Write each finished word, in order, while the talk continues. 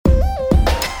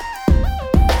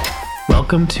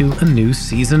welcome to a new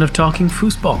season of Talking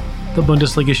Fußball, the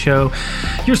Bundesliga show,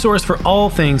 your source for all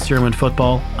things German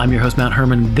football. I'm your host, Matt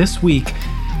Herman. This week,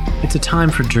 it's a time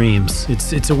for dreams.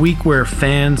 It's a week where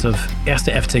fans of 1.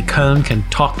 FC Köln can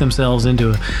talk themselves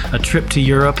into a trip to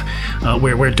Europe,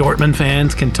 where Dortmund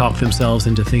fans can talk themselves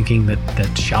into thinking that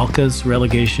Schalke's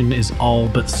relegation is all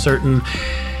but certain,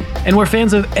 and where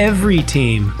fans of every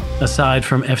team, aside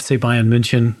from FC Bayern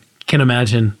München, can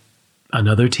imagine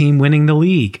another team winning the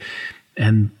league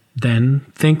and then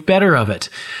think better of it.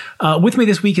 With me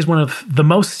this week is one of the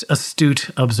most astute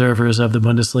observers of the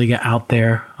Bundesliga out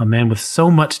there, a man with so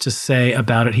much to say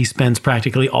about it. He spends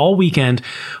practically all weekend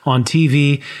on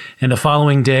TV and the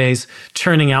following days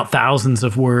churning out thousands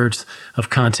of words of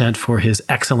content for his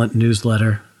excellent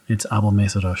newsletter. It's Abel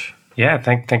Meszaros. Yeah,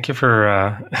 thank you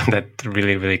for that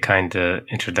really, really kind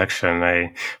introduction.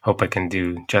 I hope I can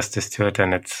do justice to it,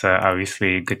 and it's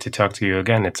obviously good to talk to you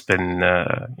again. It's been,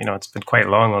 it's been quite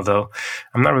long, although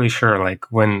I'm not really sure like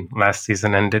when last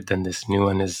season ended and this new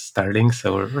one is starting,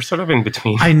 so we're sort of in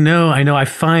between. I know. I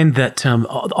find that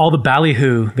all the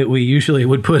ballyhoo that we usually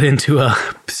would put into a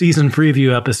season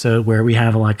preview episode where we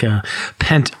have like a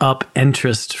pent-up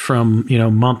interest from,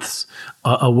 months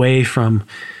away from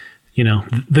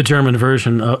the German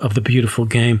version of the beautiful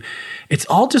game. It's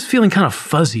all just feeling kind of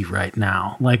fuzzy right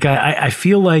now. Like I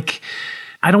feel like,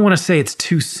 I don't want to say it's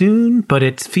too soon, but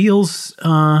it feels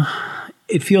a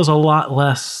lot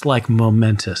less like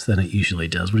momentous than it usually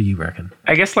does. What do you reckon?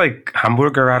 I guess like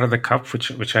Hamburg are out of the cup,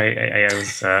 which I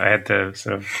had the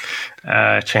sort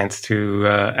of chance to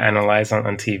analyze on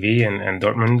TV, and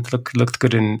Dortmund looked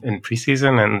good in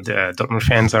preseason, and Dortmund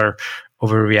fans are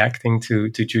overreacting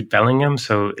to Jude Bellingham.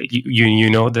 So you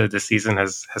know that the season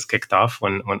has kicked off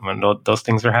when those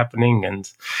things are happening, and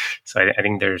so I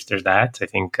think there's that. I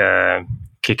think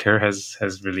Kicker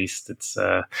has released its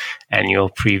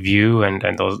annual preview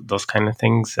and those kind of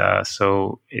things.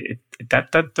 So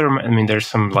there's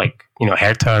some like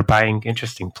Hertha are buying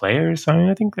interesting players. I mean,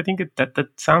 I think that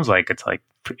sounds like it's like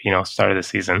start of the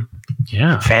season.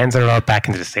 Yeah, fans are all back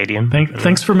into the stadium.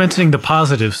 Thanks for mentioning the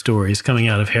positive stories coming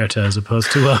out of Hertha as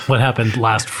opposed to what happened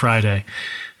last Friday.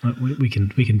 We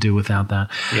can do without that.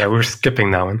 Yeah, we're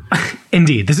skipping that one.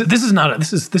 Indeed, this is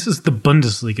the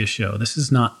Bundesliga show. This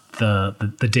is not the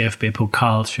DFB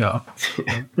Pokal show.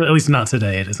 At least not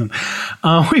today. It isn't.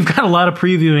 We've got a lot of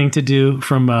previewing to do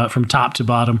from top to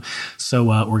bottom, so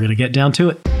we're gonna get down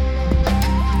to it.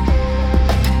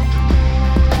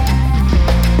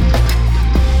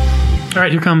 All right,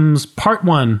 here comes part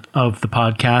one of the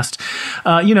podcast.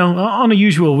 On a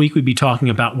usual week, we'd be talking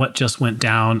about what just went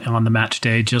down on the match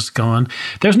day just gone.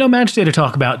 There's no match day to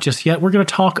talk about just yet. We're going to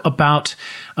talk about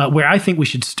where I think we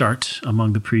should start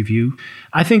among the preview.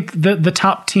 I think the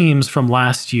top teams from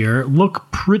last year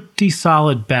look pretty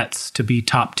solid bets to be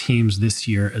top teams this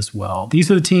year as well.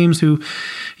 These are the teams who,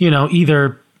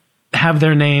 either have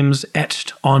their names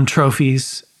etched on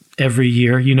trophies every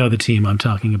year, the team I'm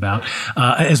talking about,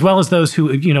 as well as those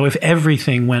who, if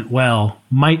everything went well,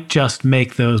 might just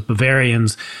make those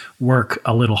Bavarians work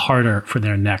a little harder for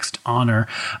their next honor.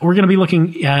 We're going to be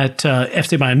looking at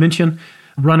FC Bayern München,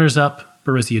 runners-up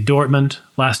Borussia Dortmund,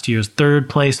 last year's third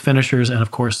place finishers, and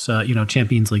of course,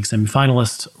 Champions League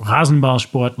semifinalists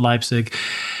Rasenballsport Leipzig,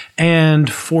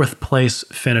 and fourth place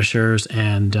finishers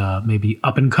and maybe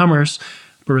up-and-comers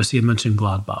Borussia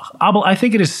Mönchengladbach. Abel, I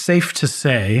think it is safe to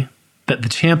say that the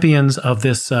champions of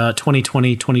this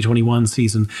 2020-2021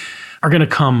 season are going to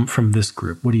come from this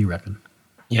group. What do you reckon?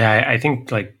 Yeah, I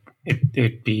think like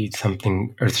it'd be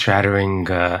something earth-shattering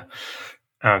to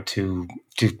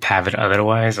have it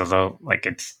otherwise. Although like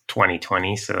it's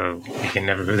 2020, so we can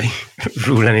never really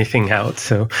rule anything out.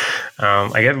 So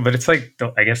I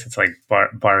guess it's like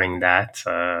barring that.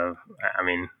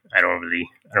 I don't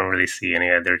really see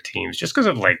any other teams just because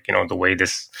of the way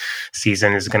this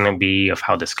season is going to be, of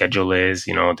how the schedule is.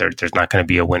 There's not going to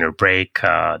be a winter break.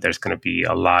 There's going to be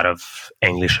a lot of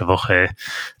Englische Woche.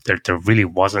 There really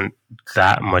wasn't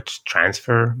that much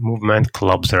transfer movement.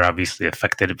 Clubs are obviously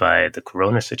affected by the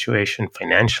Corona situation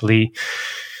financially.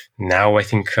 Now I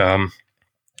think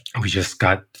we just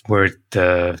got word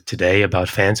today about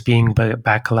fans being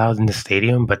back allowed in the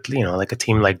stadium, but like a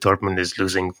team like Dortmund is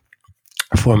losing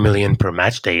 4 million per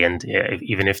match day, and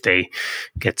even if they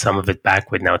get some of it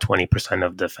back, with now 20%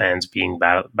 of the fans being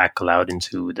back allowed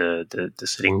into the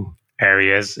sitting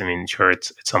areas, I mean, sure,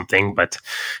 it's something, but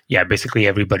yeah, basically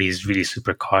everybody is really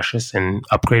super cautious in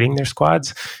upgrading their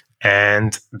squads,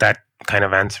 and that kind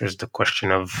of answers the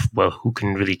question of, well, who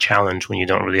can really challenge when you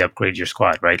don't really upgrade your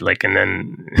squad, right? Like, and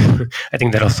then I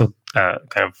think that also kind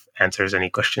of answers any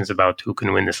questions about who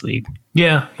can win this league.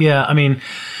 Yeah. I mean,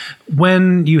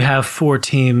 when you have four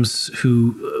teams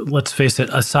who, let's face it,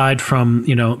 aside from,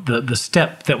 the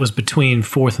step that was between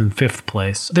fourth and fifth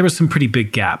place, there was some pretty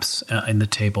big gaps in the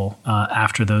table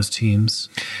after those teams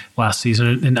last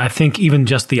season. And I think even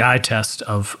just the eye test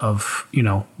of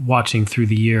watching through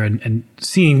the year and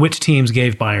seeing which teams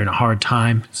gave Bayern a hard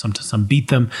time, some beat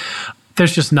them.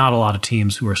 There's just not a lot of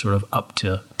teams who are sort of up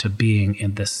to being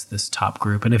in this top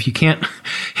group. And if you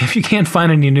can't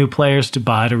find any new players to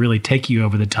buy to really take you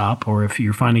over the top, or if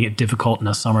you're finding it difficult in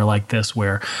a summer like this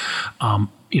where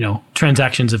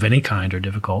transactions of any kind are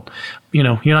difficult, you're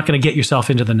not going to get yourself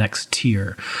into the next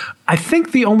tier. I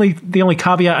think the only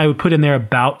caveat I would put in there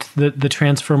about the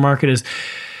transfer market is,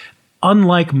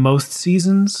 unlike most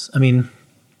seasons, I mean,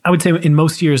 I would say in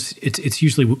most years, it's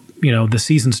usually, the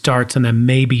season starts and then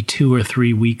maybe 2 or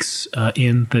 3 weeks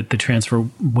in the transfer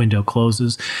window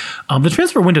closes. The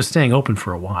transfer window is staying open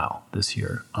for a while this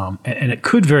year. And it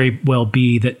could very well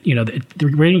be that,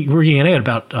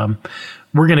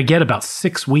 we're going to get about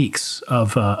 6 weeks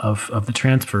of the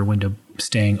transfer window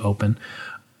staying open.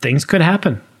 Things could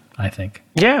happen, I think.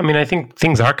 Yeah, I mean, I think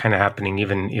things are kind of happening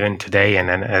even today, and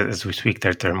then as we speak,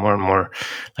 there are more and more.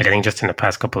 Like, I think just in the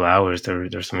past couple of hours,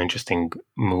 there's some interesting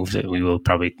moves that we will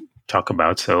probably talk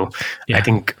about. So yeah. I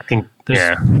think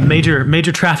there's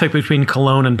major traffic between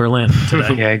Cologne and Berlin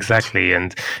today. Yeah, exactly,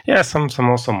 and some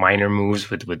also minor moves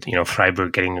with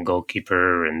Freiburg getting a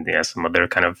goalkeeper, and some other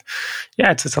kind of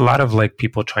it's a lot of like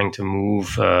people trying to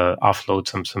move, offload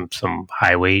some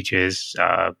high wages,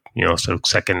 sort of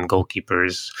second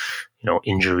goalkeepers,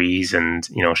 injuries, and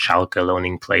Schalke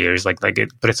loaning players like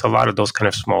it, but it's a lot of those kind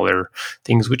of smaller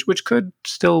things which could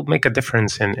still make a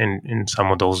difference in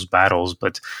some of those battles.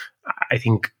 But I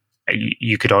think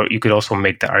you could also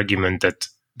make the argument that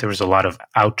there was a lot of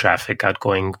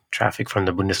outgoing traffic from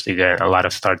the Bundesliga, and a lot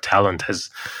of star talent has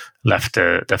left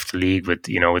the league with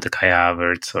the Kai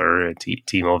Havertz or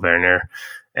Timo Werner.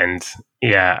 And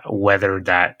whether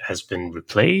that has been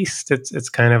replaced, it's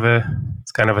kind of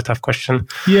a tough question.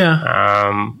 Yeah.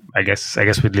 I guess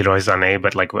with Leroy Sané,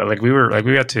 but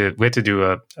we had to do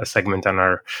a segment on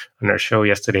our show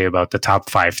yesterday about the top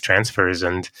 5 transfers,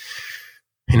 and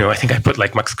I think I put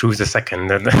like Max Kruse second,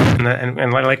 and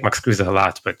I like Max Kruse a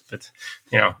lot, but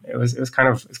it was kind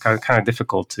of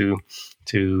difficult to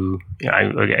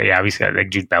obviously like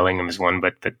Jude Bellingham is one,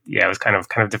 but it was kind of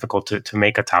difficult to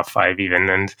make a top 5 even.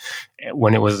 And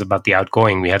when it was about the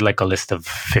outgoing, we had like a list of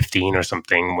 15 or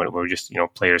something where we're just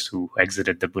players who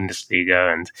exited the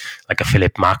Bundesliga, and like a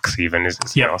Philipp Max even is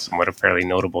somewhat a fairly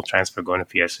notable transfer going to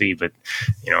PSV, but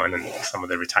and then some of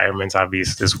the retirements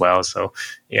obviously as well. So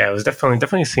it was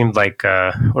definitely seemed like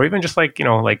or even just like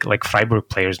like Freiburg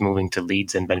players moving to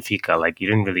Leeds and Benfica, like you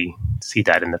didn't really see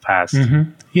that in the past.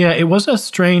 Mm-hmm. Yeah, it was a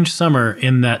strange summer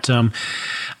in that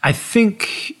I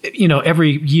think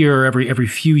every year, every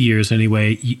few years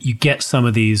anyway, you get some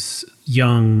of these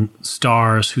young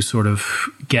stars who sort of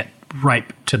get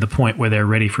ripe to the point where they're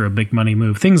ready for a big money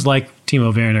move. Things like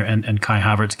Timo Werner and Kai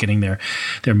Havertz getting their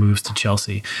moves to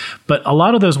Chelsea. But a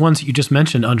lot of those ones that you just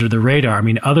mentioned under the radar, I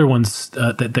mean, other ones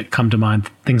that come to mind,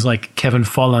 things like Kevin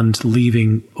Folland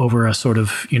leaving over a sort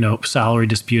of, salary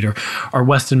dispute, or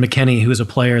Weston McKennie, who is a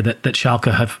player that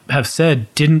Schalke have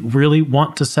said didn't really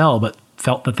want to sell, but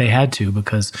felt that they had to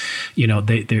because,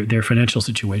 their financial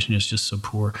situation is just so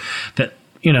poor that,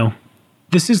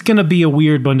 this is going to be a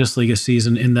weird Bundesliga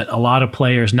season in that a lot of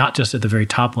players, not just at the very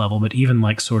top level, but even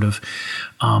like sort of,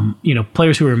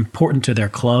 players who are important to their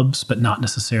clubs, but not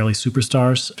necessarily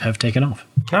superstars, have taken off.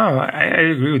 No, I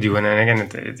agree with you. And again,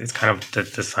 it's kind of the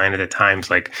sign of the times.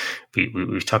 Like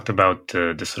we've talked about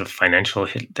the sort of financial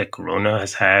hit that Corona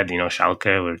has had,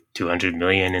 Schalke were 200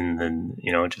 million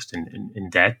just in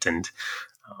debt. And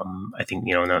I think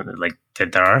like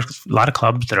there are a lot of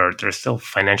clubs that are still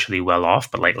financially well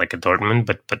off, but like a Dortmund,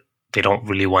 but they don't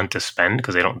really want to spend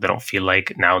because they don't feel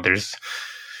like it's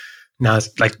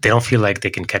like they don't feel like they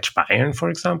can catch Bayern, for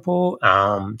example.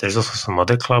 There's also some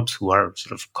other clubs who are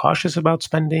sort of cautious about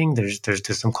spending. There's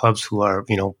some clubs who are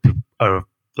are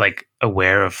like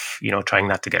aware of trying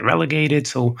not to get relegated.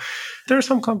 So there are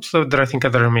some clubs that I think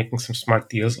that are making some smart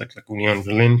deals, like Union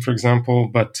Berlin, for example,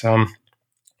 but.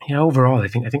 Overall, I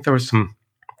think there was some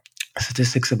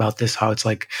statistics about this, how it's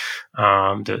like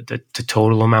the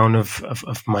total amount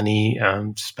of money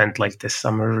spent like this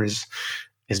summer is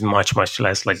much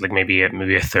less, like maybe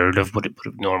a third of what it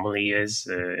normally is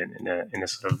in a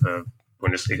sort of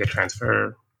Bundesliga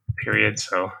transfer period.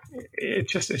 So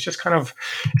it's just kind of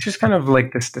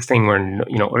like this thing where,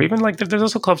 or even like there's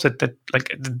also clubs that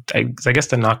like I guess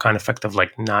the knock-on effect of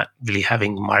like not really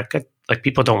having market, like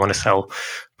people don't want to sell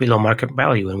below market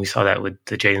value, and we saw that with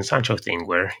the Jadon Sancho thing,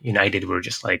 where United were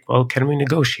just like, well, can we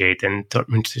negotiate? And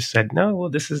Dortmund just said, no, well,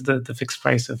 this is the fixed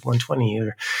price of 120,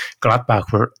 or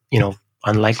Gladbach were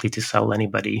unlikely to sell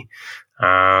anybody.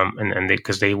 And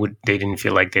because they didn't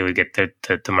feel like they would get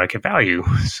the market value.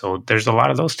 So there's a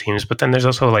lot of those teams, but then there's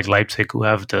also like Leipzig, who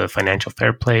have the financial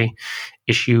fair play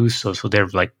issues. So they're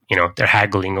like, they're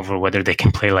haggling over whether they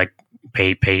can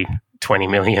pay 20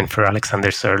 million for Alexander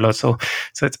Sørloth.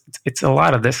 So it's a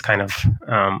lot of this kind of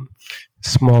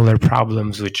smaller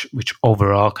problems, which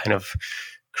overall kind of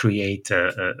create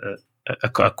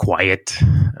a quiet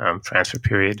transfer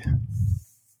period.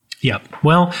 Yeah.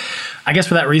 Well, I guess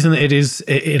for that reason, it is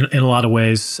in a lot of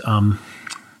ways,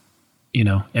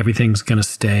 everything's going to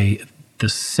stay the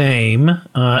same,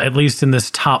 at least in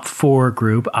this top four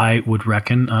group, I would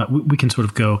reckon. We can sort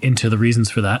of go into the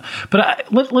reasons for that.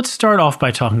 But let's start off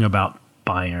by talking about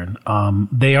Bayern.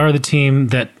 They are the team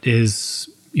that is,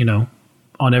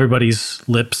 on everybody's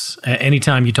lips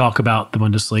anytime you talk about the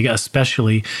Bundesliga,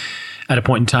 especially at a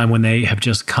point in time when they have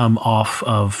just come off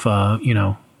of,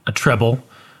 a treble.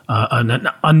 An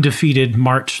undefeated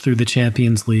march through the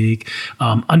Champions League,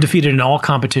 undefeated in all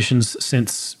competitions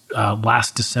since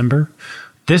last December.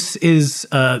 This is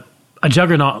a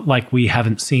juggernaut like we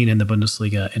haven't seen in the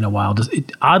Bundesliga in a while.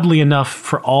 Oddly enough,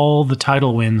 for all the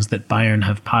title wins that Bayern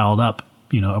have piled up,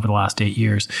 over the last 8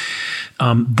 years,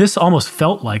 this almost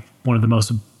felt like one of the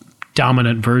most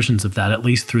dominant versions of that, at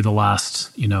least through the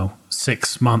last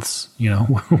 6 months,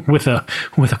 with a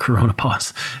Corona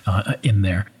pause in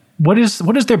there. What is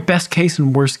their best case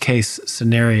and worst case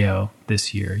scenario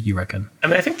this year, you reckon? I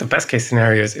mean, I think the best case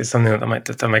scenario is something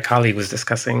that my colleague was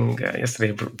discussing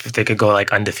yesterday, if they could go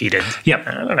like undefeated. Yep.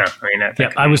 I don't know.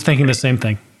 I was thinking the same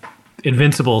thing.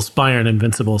 Invincibles, Bayern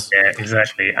Invincibles. Yeah,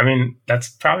 exactly. I mean, that's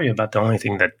probably about the only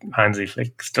thing that Hansi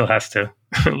Flick still has to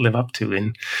live up to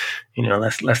in,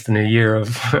 less than a year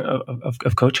of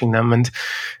coaching them. And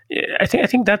I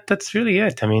think that's really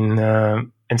it. I mean,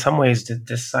 in some ways,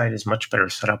 this side is much better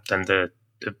set up than the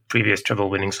previous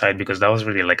treble winning side, because that was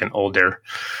really like an older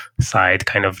side,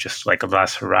 kind of just like a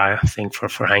last hurrah thing for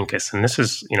Heinkes. And this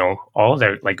is, all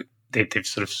their like. They've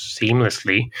sort of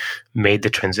seamlessly made the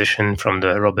transition from the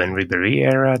Robben Ribéry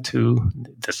era to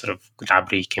the sort of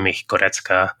Gnabry, Kimmich,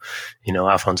 Goretzka,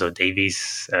 Alphonso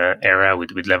Davies era with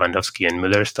Lewandowski and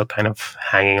Müller still kind of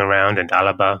hanging around, and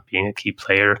Alaba being a key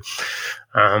player.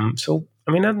 So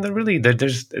I mean, really,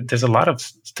 there's a lot of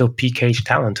still PK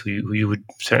talent who you would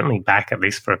certainly back at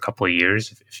least for a couple of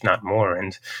years, if not more.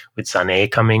 And with Sané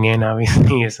coming in,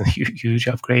 obviously, is a huge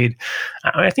upgrade.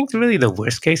 I think really the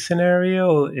worst case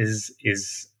scenario is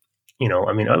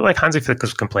like Hansi Flick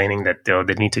was complaining that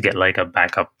they need to get like a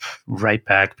backup right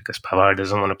back because Pavard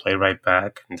doesn't want to play right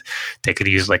back, and they could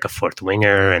use like a fourth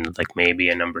winger and like maybe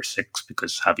a number 6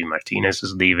 because Javi Martinez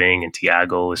is leaving and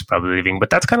Thiago is probably leaving. But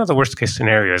that's kind of the worst case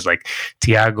scenario, is like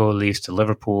Thiago leaves to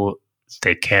Liverpool.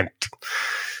 They can't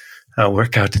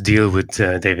work out the deal with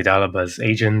David Alaba's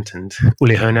agent, and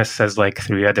Uli Hoeneß says like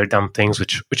 3 other dumb things,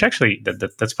 which actually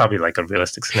that's probably like a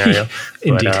realistic scenario.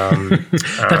 Indeed,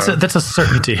 but, that's a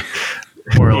certainty,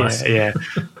 more or less.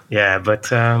 Yeah.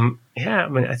 But I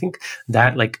mean, I think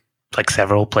that like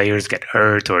several players get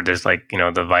hurt, or there's like the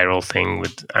viral thing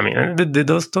with. I mean,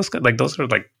 those are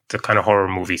like the kind of horror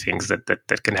movie things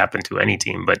that can happen to any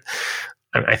team. But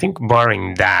I think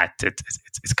barring that,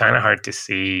 it's kind of hard to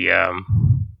see.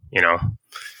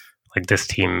 Like this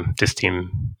team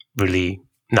really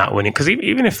not winning, because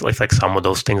even if like some of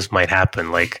those things might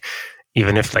happen, like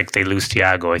even if like they lose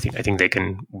Thiago, I think they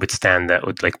can withstand that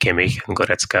with like Kimmich and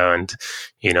Goretzka, and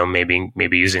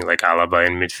maybe using like Alaba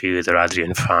in midfield, or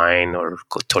Adrian Fein or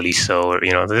Tolisso,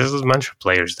 or there's a bunch of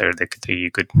players there that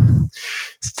you could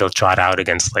still trot out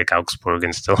against like Augsburg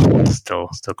and still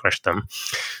crush them.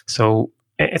 So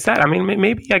it's that. I mean,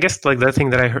 maybe I guess like the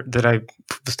thing that I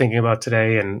was thinking about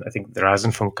today, and I think the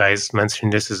Rasenfunk guys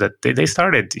mentioned this, is that they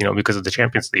started, because of the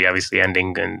Champions League obviously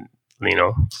ending, and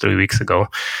 3 weeks ago,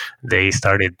 they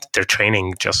started their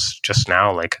training just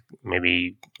now, like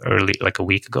maybe early, like a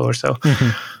week ago or so,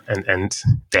 and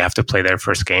they have to play their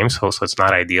first game, so it's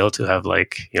not ideal to have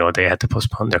like they had to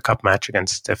postpone their cup match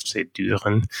against FC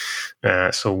Düren,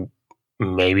 so.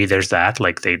 Maybe there's that,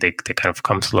 like they kind of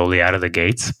come slowly out of the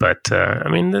gates, but I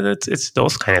mean it's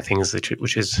those kind of things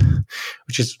which is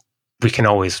we can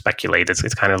always speculate.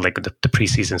 It's kind of like the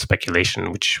preseason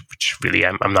speculation, which really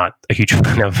I'm not a huge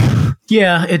fan of.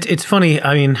 Yeah, it's funny.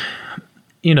 I mean,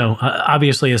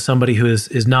 obviously as somebody who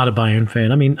is not a Bayern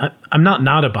fan, I mean, I'm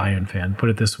not a Bayern fan, put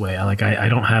it this way. I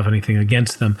don't have anything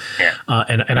against them. Yeah.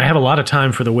 And I have a lot of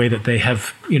time for the way that they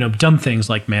have, done things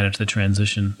like manage the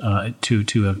transition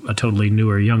to a totally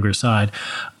newer, younger side.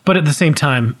 But at the same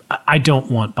time, I don't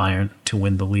want Bayern to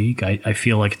win the league. I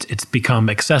feel like it's become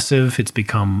excessive. It's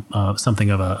become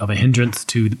something of a hindrance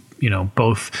to,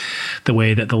 both the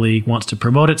way that the league wants to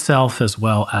promote itself as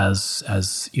well as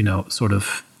sort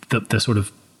of the sort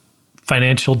of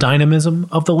financial dynamism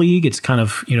of the league. It's kind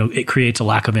of, it creates a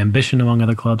lack of ambition among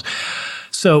other clubs.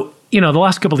 So, the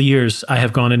last couple of years I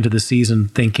have gone into the season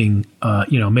thinking,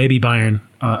 maybe Bayern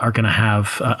are going to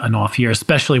have an off year,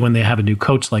 especially when they have a new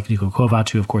coach like Niko Kovac,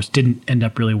 who of course didn't end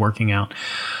up really working out.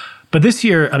 But this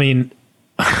year, I mean,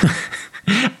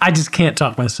 I just can't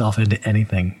talk myself into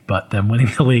anything but them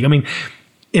winning the league. I mean,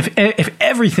 if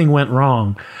everything went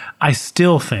wrong, I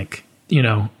still think,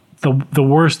 the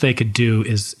worst they could do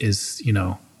is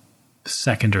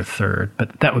second or third,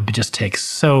 but that would just take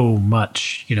so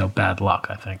much bad luck,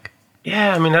 I think.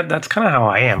 Yeah, I mean that's kind of how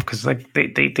I am, because like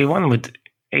they won with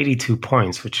 82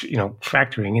 points, which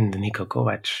factoring in the Niko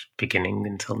Kovac beginning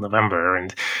until November,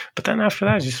 but then after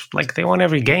that, just like they won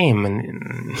every game,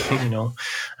 and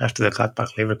after the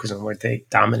Gladbach Leverkusen where they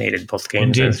dominated both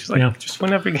games, Indeed, it's like just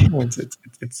win every game.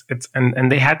 It's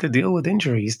and they had to deal with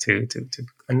injuries to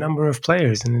a number of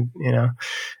players, and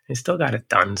they still got it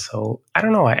done. So I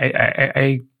don't know.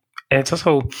 I it's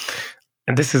also.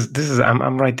 And this is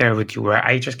I'm right there with you, where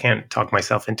I just can't talk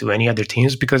myself into any other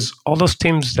teams, because all those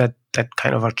teams that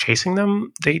kind of are chasing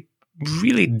them, they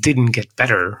really didn't get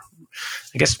better.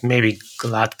 I guess maybe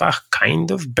Gladbach kind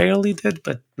of barely did,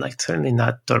 but like certainly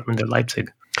not Dortmund or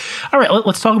Leipzig. All right,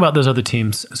 let's talk about those other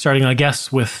teams, starting, I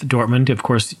guess, with Dortmund. Of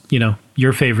course,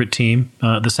 your favorite team,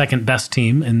 the second best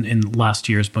team in last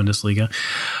year's Bundesliga.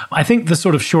 I think the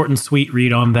sort of short and sweet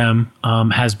read on them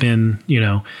has been,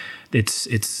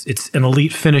 it's an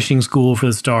elite finishing school for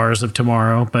the stars of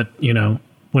tomorrow, but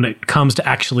when it comes to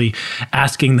actually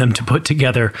asking them to put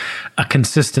together a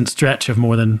consistent stretch of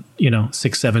more than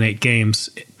 6, 7, 8 games,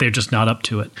 they're just not up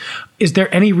to it. Is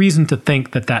there any reason to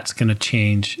think that that's going to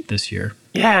change this year?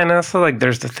 Yeah, and also like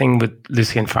there's the thing with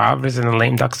Lucien Favre is in a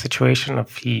lame duck situation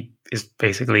of he is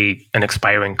basically an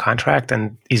expiring contract,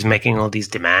 and he's making all these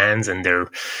demands, and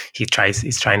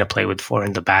he's trying to play with 4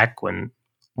 in the back when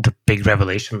the big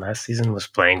revelation last season was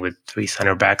playing with 3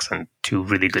 center backs and 2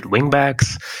 really good wing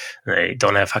backs. They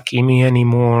don't have Hakimi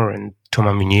anymore, and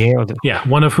Thomas Meunier. Yeah,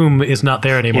 one of whom is not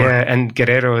there anymore. Yeah, and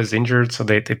Guerrero is injured, so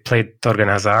they played Torgan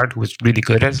Hazard, who was really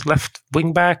good as left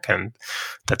wing back, and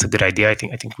that's a good idea. I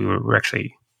think we were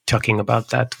actually talking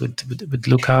about that with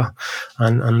Luca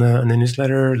on the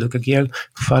newsletter. Luca Giel,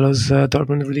 who follows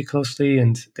Dortmund really closely,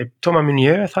 and Thomas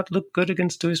Meunier I thought looked good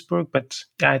against Duisburg, but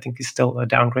yeah, I think he's still a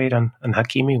downgrade on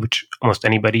Hakimi, which almost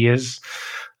anybody is,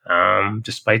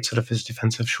 despite sort of his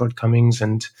defensive shortcomings.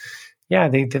 And yeah,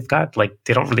 they've got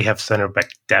they don't really have center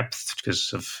back depth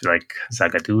because of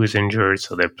Zagadou is injured,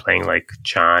 so they're playing like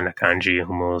Can, Akanji,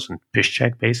 Hummels, and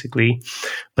Piszczek basically.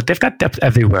 But they've got depth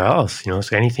everywhere else, so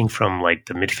anything from like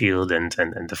the midfield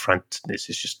and the front, they're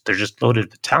just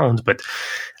loaded with talent. But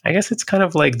I guess it's kind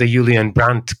of like the Julian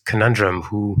Brandt conundrum,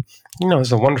 who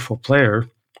is a wonderful player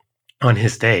on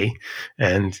his day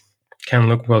and can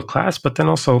look world class, but then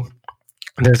also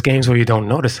there's games where you don't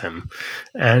notice him,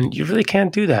 and you really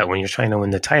can't do that when you're trying to win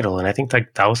the title. And I think that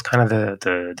was kind of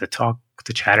the talk,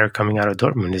 the chatter coming out of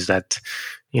Dortmund, is that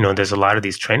there's a lot of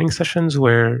these training sessions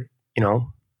where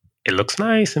it looks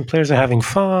nice and players are having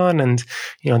fun, and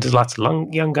there's lots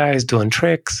of young guys doing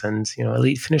tricks and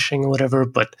elite finishing or whatever.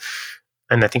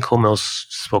 And I think Hummels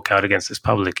spoke out against this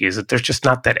publicly, is that there's just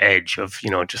not that edge of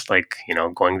just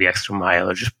going the extra mile,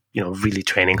 or just really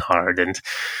training hard. And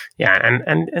yeah,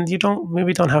 and you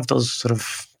don't have those sort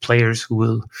of players who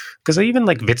will, because even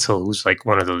like Witsel, who's like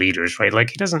one of the leaders, right?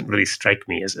 Like he doesn't really strike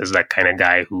me as that kind of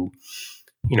guy who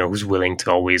who's willing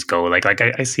to always go. Like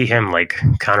I see him like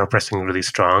counter pressing really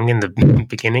strong in the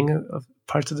beginning of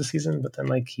parts of the season, but then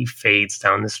like he fades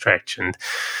down the stretch, and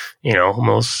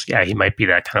almost, yeah, he might be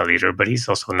that kind of leader, but he's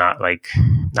also not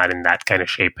in that kind of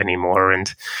shape anymore.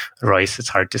 And Royce, it's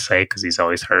hard to say because he's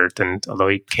always hurt, and although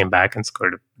he came back and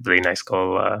scored a really nice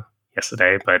goal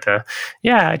yesterday, but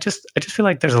yeah, I just feel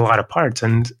like there's a lot of parts,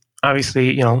 and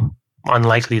obviously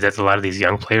unlikely that a lot of these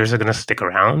young players are going to stick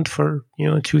around for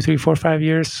 2, 3, 4, 5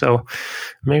 years. So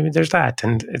maybe there's that,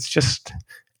 and it's just,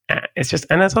 and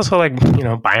it's also like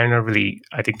Bayern are really,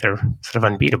 I think they're sort of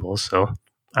unbeatable. So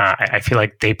I feel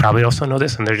like they probably also know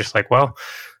this, and they're just like, well,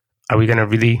 are we going to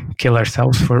really kill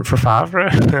ourselves for Favre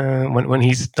when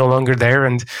he's no longer there?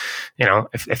 And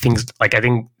if things like, I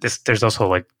think there's also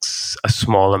like a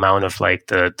small amount of like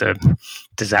the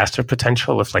disaster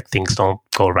potential if like things don't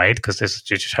go right, because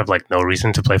you just have like no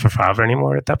reason to play for Favre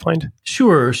anymore at that point.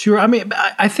 Sure. I mean,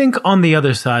 I think on the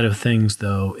other side of things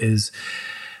though is,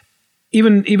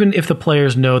 Even if the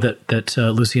players know that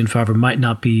Lucien Favre might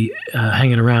not be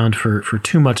hanging around for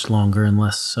too much longer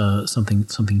unless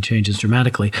something changes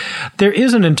dramatically, there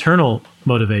is an internal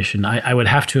motivation. I would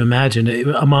have to imagine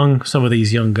among some of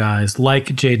these young guys like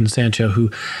Jadon Sancho,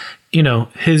 who,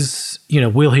 his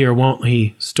will he or won't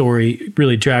he story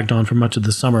really dragged on for much of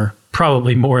the summer.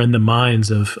 Probably more in the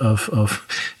minds of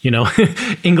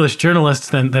English journalists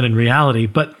than in reality.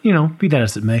 But, be that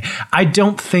as it may, I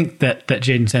don't think that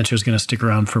Jadon Sancho is going to stick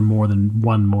around for more than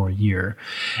one more year.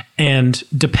 And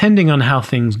depending on how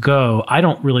things go, I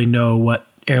don't really know what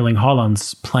Erling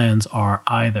Haaland's plans are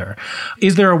either.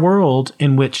 Is there a world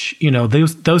in which,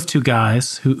 those two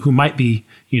guys who might be,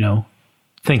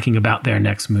 thinking about their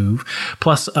next move,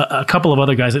 plus a couple of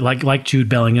other guys like Jude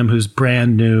Bellingham, who's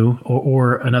brand new,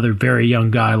 or another very young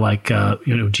guy like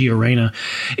Gio Reyna.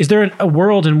 Is there a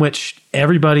world in which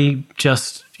everybody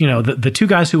just the two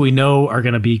guys who we know are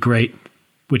going to be great,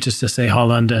 which is to say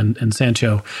Haaland and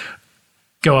Sancho,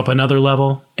 go up another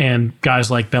level, and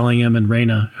guys like Bellingham and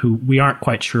Reyna, who we aren't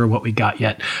quite sure what we got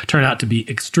yet, turn out to be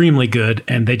extremely good,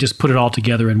 and they just put it all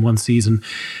together in one season,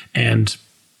 and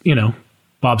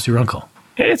Bob's your uncle.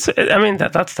 That's kind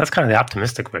of the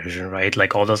optimistic version, right?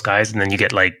 Like all those guys, and then you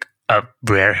get like a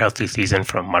rare healthy season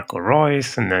from Marco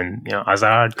Reus, and then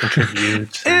Hazard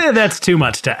contributes. That's too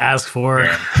much to ask for.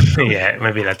 Yeah,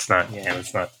 maybe let's not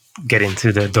get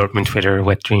into the Dortmund Twitter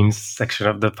wet dreams section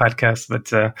of the podcast.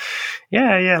 But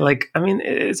like I mean,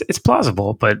 it's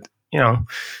plausible, but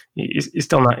you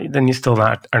still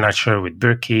not are not sure with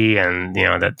Berkey, and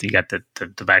that you got the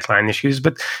backline issues.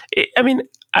 But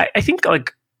I think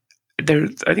like.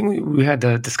 I think we had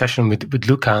a discussion with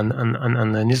Luca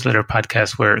on the newsletter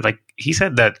podcast where like he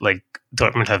said that like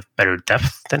Dortmund have better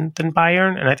depth than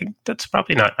Bayern, and I think that's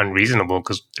probably not unreasonable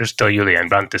because there's still Julian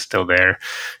Brandt is still there.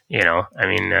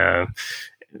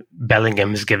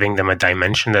 Bellingham is giving them a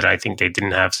dimension that I think they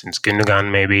didn't have since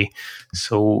Gundogan maybe.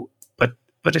 So, but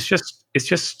it's just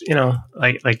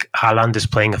like Haaland is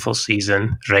playing a full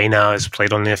season. Reyna has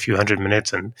played only a few hundred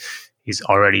minutes, and he's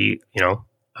already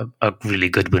a really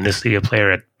good Bundesliga player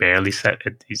at barely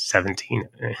he's 17.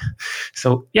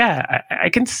 So yeah, I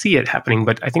can see it happening,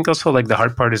 but I think also like the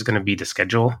hard part is going to be the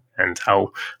schedule and how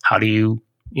do you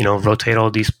rotate all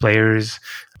these players.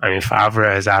 I mean, Favre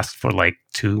has asked for like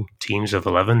 2 teams of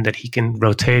 11 that he can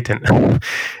rotate, and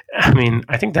I mean,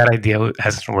 I think that idea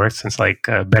hasn't worked since like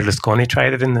Berlusconi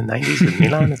tried it in the 90s with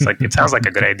Milan. It's like it sounds like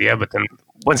a good idea, but then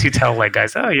once you tell like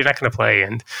guys, oh, you're not going to play,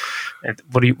 and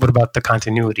what about the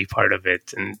continuity part of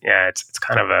it? And yeah, it's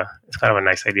kind of a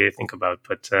nice idea to think about,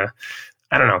 but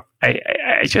I don't know.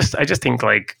 I just think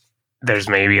like there's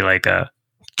maybe like a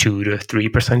 2 to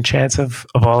 3% chance of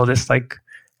all of this like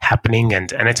happening,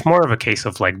 and it's more of a case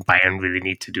of like Bayern really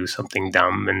need to do something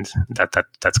dumb, and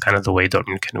that's kind of the way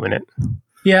Dortmund can win it.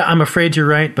 Yeah, I'm afraid you're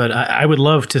right, but I would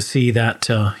love to see that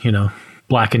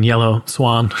black and yellow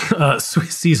swan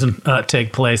season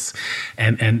take place,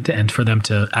 and for them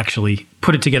to actually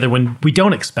put it together when we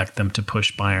don't expect them to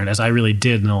push Bayern, as I really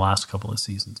did in the last couple of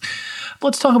seasons.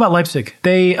 Let's talk about Leipzig.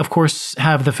 They, of course,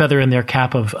 have the feather in their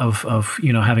cap of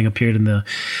having appeared in the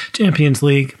Champions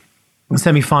League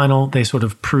semifinal. They sort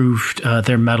of proved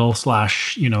their mettle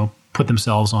 / put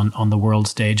themselves on the world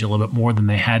stage a little bit more than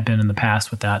they had been in the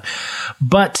past with that.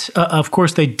 But of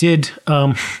course they did.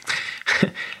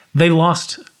 They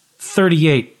lost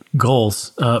 38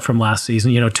 goals from last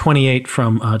season. 28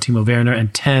 from Timo Werner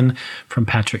and 10 from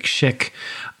Patrick Schick.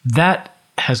 That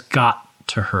has got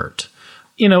to hurt.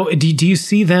 Do you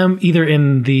see them either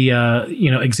in the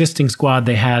existing squad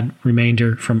they had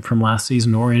remainder from last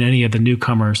season, or in any of the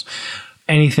newcomers,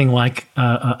 anything like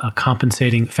a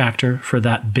compensating factor for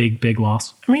that big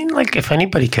loss? I mean, like if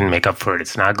anybody can make up for it,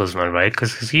 it's Nagelsmann, right?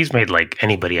 Because he's made like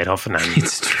anybody at Hoffenheim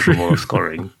capable of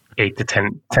scoring 8 to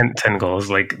 10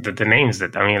 goals. Like the names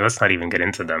that, I mean, let's not even get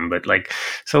into them, but like,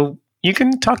 so you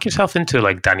can talk yourself into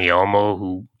like Dani Olmo,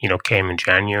 who came in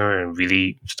January and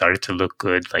really started to look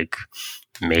good, like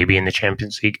maybe in the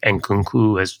Champions League, and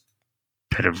Nkunku has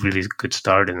had a really good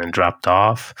start and then dropped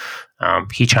off.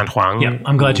 Hee-chan Hwang. Yeah,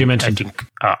 I'm glad you mentioned. I think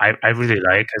I really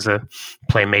like as a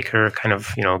playmaker, kind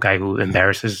of, guy who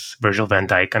embarrasses Virgil van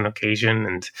Dijk on occasion,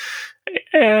 and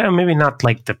maybe not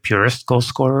like the purest goal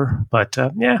scorer, but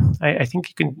I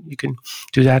think you can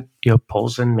do that.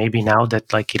 Poulsen, maybe now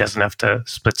that like he doesn't have to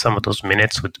split some of those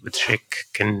minutes with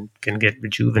Schick, can get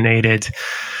rejuvenated.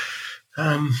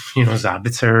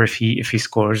 Sabitzer, if he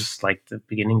scores like the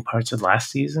beginning parts of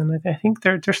last season, I think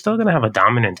they're still going to have a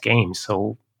dominant game.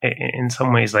 So in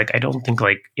some ways, like I don't think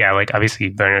like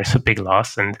obviously Werner is a big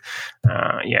loss, and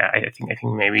I think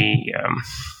maybe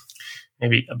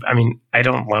I mean I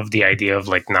don't love the idea of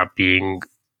like not being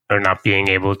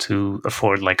able to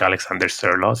afford like Alexander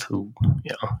Sørloth, who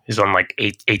is on like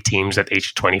eight teams at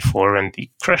age 24, and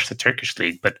he crushed the Turkish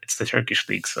league, but it's the Turkish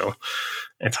league, so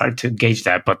it's hard to gauge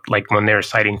that. But like when they're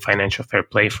citing financial fair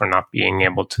play for not being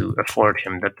able to afford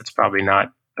him, that's probably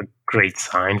not a great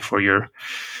sign for your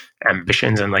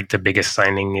ambitions. And like the biggest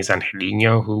signing is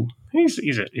Angelino, who he's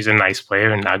a nice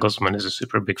player, and Nagelsmann is a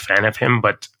super big fan of him.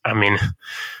 But I mean,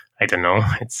 I don't know.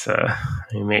 It's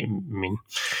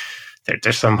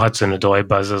there's some Hudson-Odoi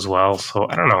buzz as well, so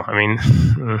I don't know. I mean,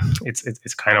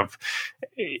 it's kind of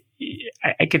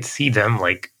I could see them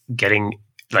like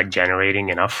generating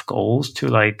enough goals to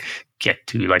like get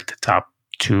to like the top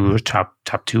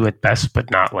two at best,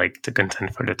 but not like to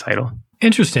contend for the title.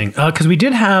 Interesting, because we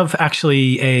did have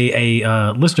actually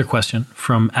a listener question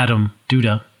from Adam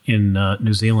Duda in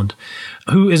New Zealand,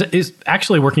 who is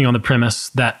actually working on the premise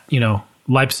that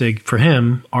Leipzig, for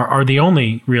him, are the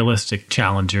only realistic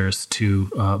challengers to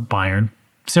Bayern,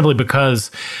 simply because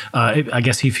I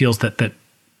guess he feels that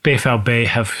BVB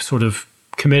have sort of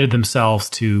committed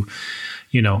themselves to,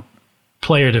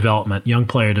 player development, young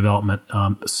player development,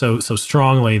 so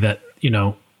strongly that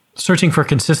searching for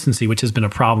consistency, which has been a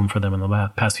problem for them in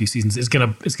the past few seasons, is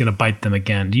gonna bite them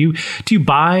again. Do you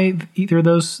buy either of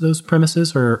those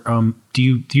premises, or do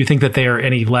you think that they are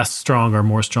any less strong or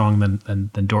more strong than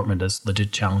Dortmund as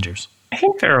legit challengers? I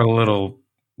think they're a little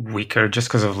weaker just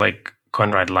because of like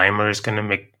Konrad Laimer is going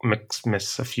to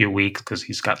miss a few weeks because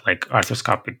he's got like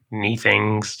arthroscopic knee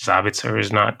things. Sabitzer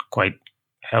is not quite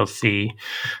healthy.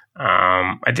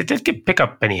 I did pick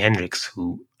up Benny Hendricks,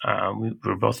 who we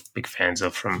were both big fans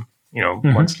of from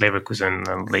once Leverkusen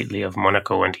and lately of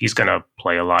Monaco, and he's going to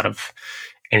play a lot of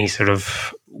any sort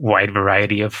of wide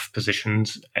variety of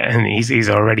positions, and he's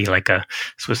already like a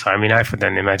Swiss Army knife. And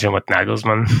then imagine what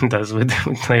Nagelsmann does with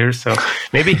players. So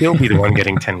maybe he'll be the one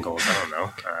getting 10 goals. I don't know.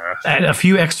 Add a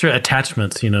few extra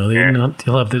attachments, he'll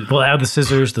have we'll add the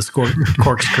scissors, the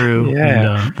corkscrew,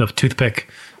 and the toothpick.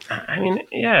 I mean,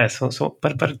 yeah. So,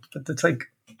 but it's like,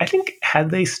 I think had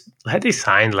they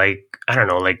signed like, I don't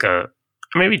know, like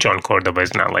maybe John Cordoba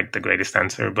is not like the greatest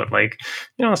answer, but like,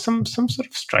 some sort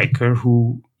of striker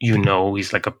who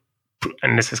he's like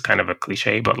and this is kind of a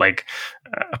cliche, but like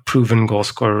a proven goal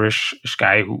scorer-ish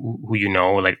guy who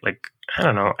like I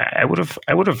don't know. I would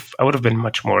have been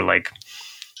much more like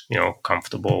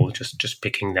comfortable just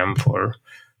picking them for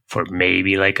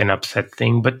maybe like an upset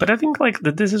thing, but I think like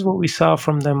that this is what we saw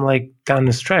from them like down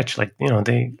the stretch. Like I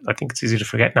think it's easy to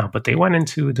forget now, but they went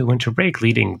into the winter break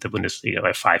leading the Bundesliga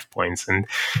by 5 points, and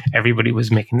everybody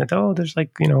was making that there's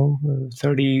like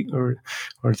 30 or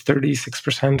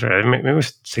 36%, or maybe it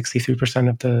was 63%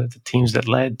 of the teams that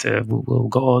led will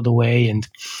go all the way, and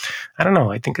I don't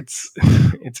know. I think it's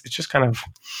just kind of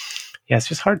it's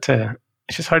just hard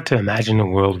to imagine a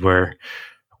world where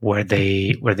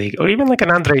they or even like an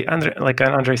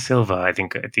Andre Silva, I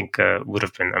think would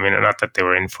have been. I mean, not that they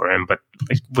were in for him, but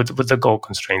like with the goal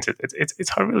constraints,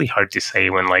 it's really hard to say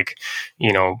when like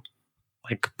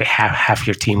half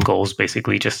your team goals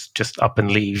basically just up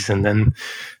and leaves, and then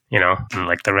and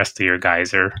like the rest of your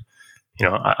guys are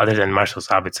other than Marcel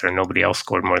Sabitzer, nobody else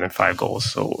scored more than 5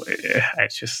 goals. So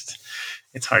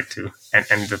it's hard to,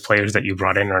 and the players that you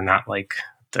brought in are not like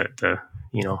the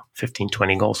 15,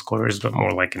 20 goal scorers, but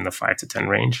more like in the 5 to 10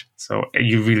 range. So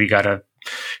you really got to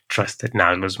trust that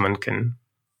Nagelsmann can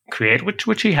create,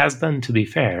 which he has done, to be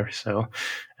fair. So,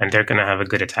 and they're going to have a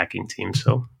good attacking team.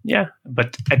 So yeah,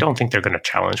 but I don't think they're going to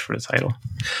challenge for the title.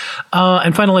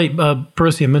 And finally,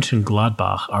 Borussia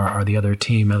Mönchengladbach are the other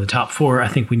team of the top 4. I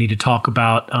think we need to talk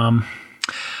about.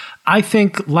 I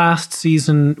think last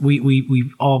season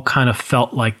we all kind of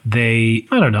felt like they,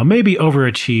 I don't know, maybe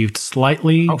overachieved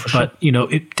slightly, but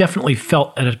it definitely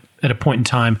felt at a point in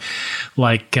time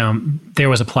like there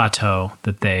was a plateau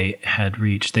that they had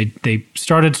reached. They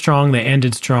started strong, they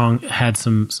ended strong, had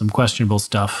some questionable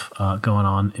stuff going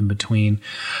on in between.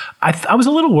 I was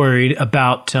a little worried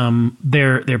about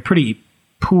their pretty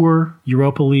poor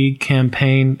Europa League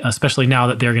campaign, especially now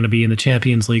that they're going to be in the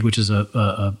Champions League, which is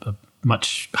a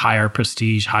much higher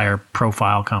prestige, higher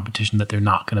profile competition that they're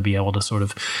not going to be able to sort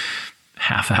of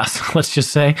half-ass, let's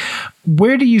just say.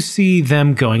 Where do you see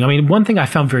them going? I mean, one thing I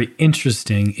found very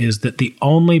interesting is that the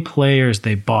only players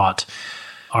they bought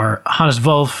are Hannes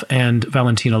Wolf and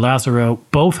Valentino Lazaro,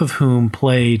 both of whom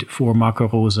played for Marco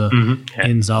Rose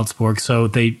in Salzburg. So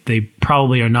they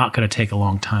probably are not going to take a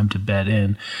long time to bed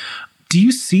in. Do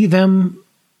you see them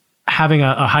having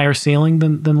a higher ceiling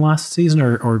than last season,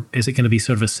 or is it going to be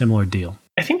sort of a similar deal?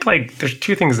 I think like there's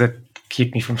two things that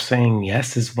keep me from saying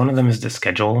yes. Is one of them is the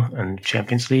schedule and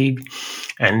Champions League,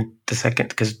 and the second,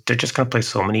 because they're just going to play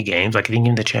so many games. Like I think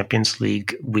in the Champions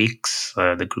League weeks,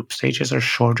 the group stages are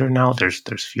shorter now. There's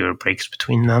fewer breaks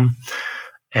between them,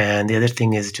 and the other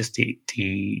thing is just the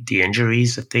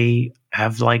injuries that they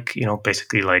have. Like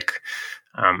basically like.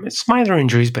 It's minor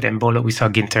injuries, but Embolo, we saw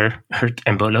Ginter hurt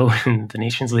Embolo in the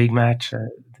Nations League match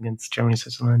against Germany and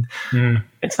Switzerland.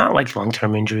 It's not like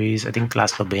long-term injuries. I think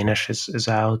Laszlo Bénes is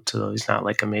out, so he's not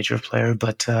like a major player.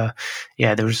 But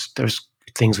there's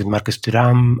things with Marcus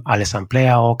Thuram, Alessandro Plea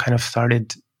all kind of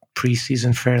started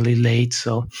preseason fairly late.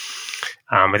 So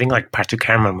I think like Patrick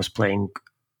Herrmann was playing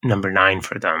number 9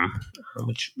 for them,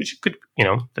 which could,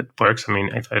 that works. I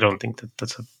mean, I don't think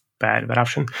that's a bad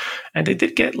option. And they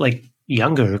did get like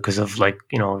younger because of like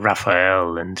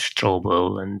Raphael and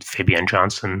Strobel and Fabian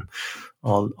Johnson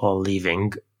all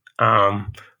leaving,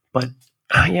 but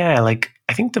like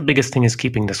I think the biggest thing is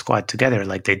keeping the squad together.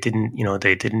 Like they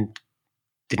didn't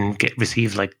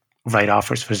receive like right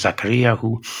offers for Zakaria,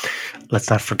 who, let's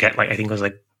not forget, like I think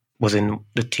was in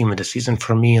the team of the season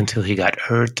for me until he got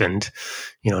hurt, and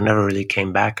never really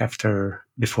came back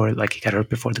before like he got hurt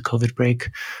before the COVID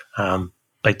break.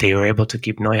 Like they were able to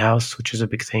keep Neuhaus, which is a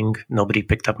big thing. Nobody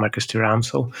picked up Marcus Thuram.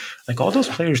 So like all those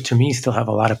players to me still have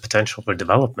a lot of potential for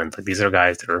development. Like these are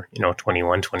guys that are,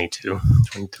 21, 22,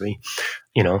 23.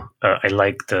 I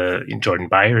like the Jordan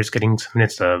Bayer is getting some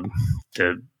minutes.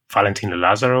 The Valentino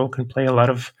Lazaro can play a lot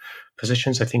of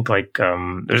positions. I think like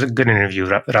there's a good interview.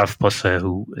 Ralf Posse,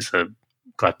 who is a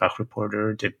Gladbach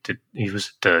reporter, he was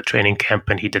at the training camp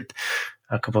and he did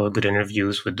a couple of good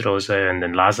interviews with Rose and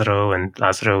then Lazaro. And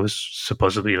Lazaro is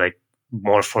supposedly like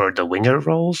more for the winger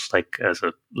roles, like as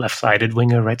a left-sided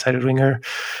winger, right-sided winger,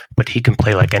 but he can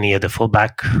play like any of the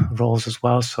fullback roles as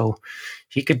well. So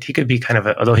he could be kind of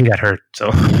although he got hurt,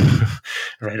 so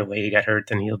right away he got hurt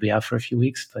and he'll be out for a few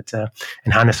weeks. But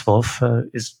and Hannes Wolf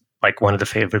is like one of the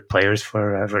favorite players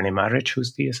for René Maric,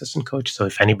 who's the assistant coach. So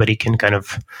if anybody can kind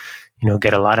of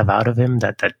get a lot out of him,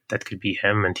 that could be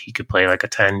him, and he could play like a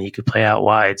 10. He could play out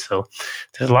wide. So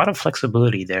there's a lot of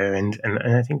flexibility there, and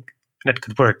I think that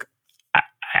could work.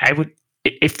 I would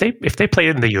if they played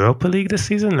in the Europa League this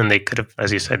season and they could have,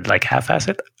 as you said, like half-ass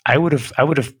it. I would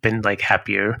have been like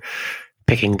happier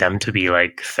picking them to be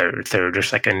like third or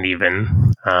second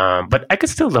even. But I could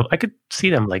see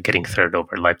them like getting third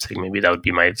over Leipzig. Maybe that would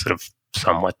be my sort of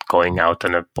somewhat going out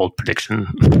on a bold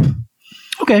prediction.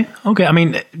 Okay. I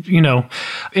mean,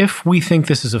 if we think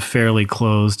this is a fairly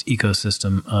closed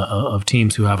ecosystem of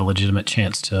teams who have a legitimate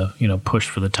chance to, push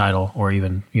for the title or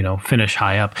even, finish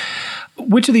high up,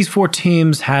 which of these 4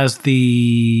 teams has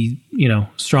the,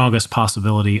 strongest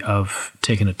possibility of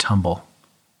taking a tumble,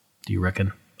 do you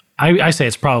reckon? I say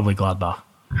it's probably Gladbach.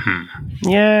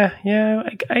 Yeah,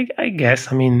 I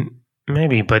guess. I mean,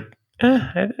 maybe, but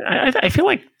I feel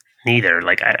like neither.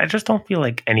 Like, I just don't feel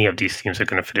like any of these teams are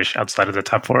going to finish outside of the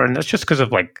top 4, and that's just because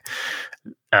of like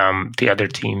the other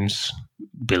teams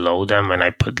below them. And I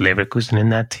put Leverkusen in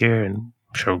that tier, and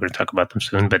I'm sure we're going to talk about them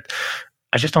soon. But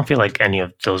I just don't feel like any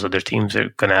of those other teams are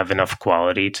going to have enough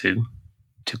quality to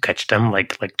catch them.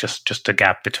 Like just the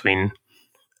gap between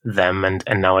them and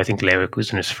now I think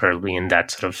Leverkusen is firmly in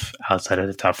that sort of outside of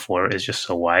the top 4 is just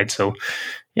so wide. So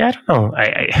yeah, I don't know.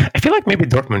 I feel like maybe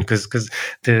Dortmund because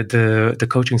the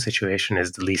coaching situation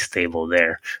is the least stable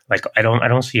there. Like I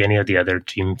don't see any of the other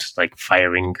teams like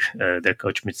firing their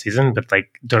coach mid-season, but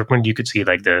like Dortmund, you could see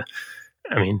like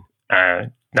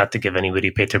not to give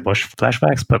anybody Peter Bosch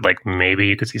flashbacks, but like maybe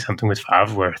you could see something with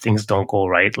Favre where things don't go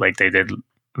right like they did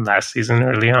last season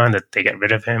early on, that they get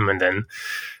rid of him and then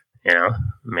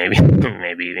maybe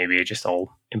it just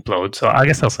all implodes. So I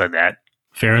guess I'll say that.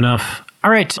 Fair enough.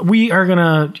 All right, we are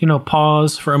gonna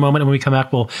pause for a moment, and when we come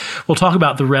back, we'll talk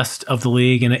about the rest of the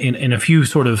league in a few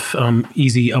sort of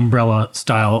easy umbrella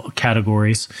style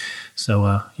categories.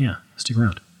 So stick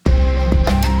around.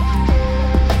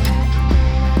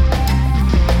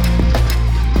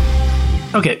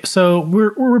 Okay, so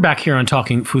we're back here on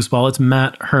Talking Fußball. It's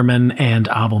Matt Herman and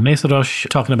Abel Messeros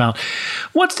talking about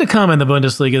what's to come in the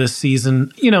Bundesliga this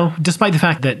season. You know, despite the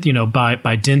fact that, you know,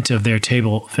 by dint of their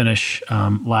table finish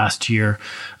last year,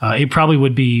 it probably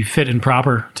would be fit and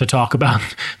proper to talk about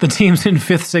the teams in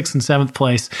 5th, 6th, and 7th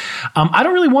place. I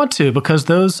don't really want to, because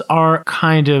those are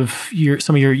kind of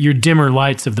some of your dimmer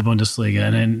lights of the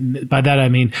Bundesliga, and by that I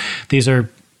mean these are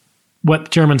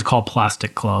what Germans call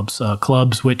plastic clubs,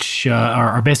 clubs which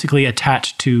are basically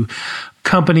attached to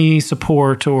company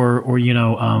support or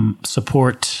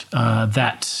support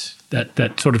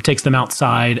that sort of takes them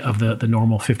outside of the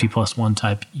normal 50+1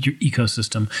 type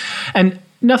ecosystem. And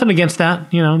nothing against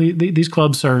that. You know, these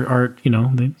clubs are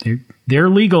they're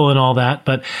legal and all that,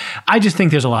 but I just think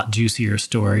there's a lot juicier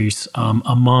stories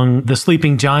among the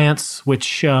sleeping giants,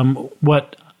 which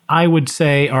what I would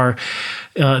say are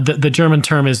the German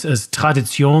term is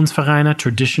Traditionsvereine,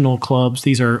 traditional clubs.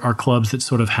 These are clubs that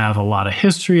sort of have a lot of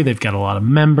history. They've got a lot of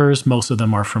members. Most of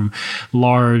them are from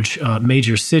large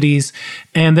major cities.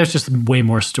 And there's just way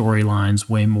more storylines,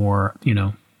 way more,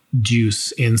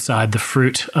 juice inside the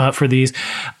fruit for these.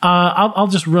 I'll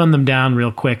just run them down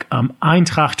real quick.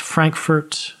 Eintracht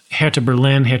Frankfurt, Hertha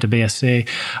Berlin, Hertha BSC,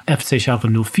 FC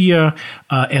Schalke 04,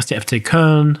 1. FC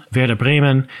Köln, Werder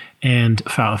Bremen, and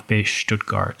VfB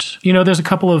Stuttgart. You know, there's a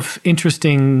couple of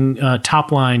interesting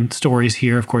top-line stories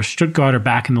here. Of course, Stuttgart are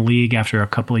back in the league after a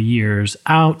couple of years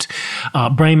out.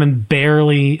 Bremen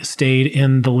barely stayed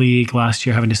in the league last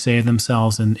year, having to save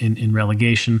themselves in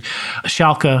relegation.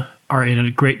 Schalke are in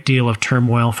a great deal of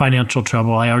turmoil, financial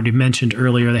trouble. I already mentioned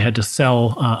earlier they had to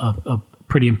sell a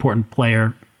pretty important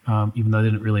player, even though they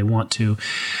didn't really want to.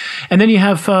 And then you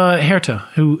have Hertha,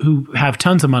 who have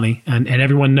tons of money, and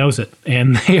everyone knows it.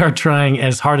 And they are trying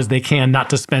as hard as they can not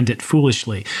to spend it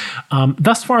foolishly.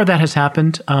 Thus far, that has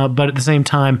happened. But at the same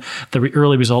time, the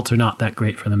early results are not that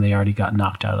great for them. They already got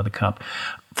knocked out of the cup.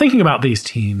 Thinking about these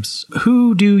teams,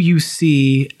 who do you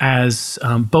see as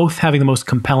both having the most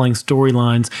compelling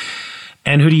storylines,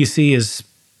 and who do you see as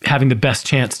having the best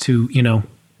chance to,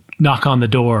 knock on the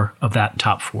door of that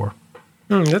top four?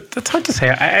 That's hard to say.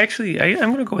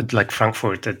 I'm going to go with like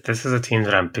Frankfurt. This is a team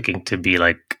that I'm picking to be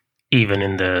like even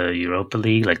in the Europa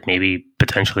League, like maybe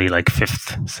potentially like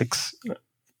 5th, 6th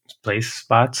place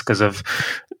spots because of,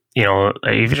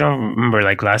 if you don't remember,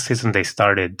 like last season they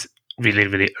started really,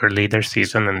 really early their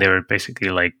season, and they were basically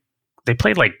like they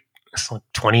played like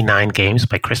 29 games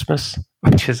by Christmas,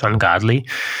 which is ungodly.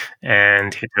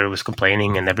 And Hitler was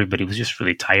complaining, and everybody was just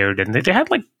really tired. And they had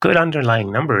like good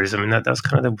underlying numbers. I mean, that was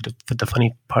kind of the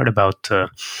funny part about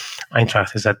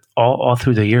Eintracht is that all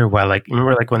through the year, while like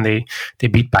remember like when they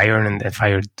beat Bayern and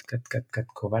got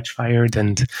Kovac fired,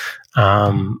 and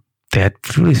they had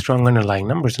really strong underlying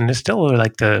numbers, and they still were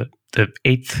like the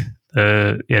 8th.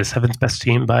 7th best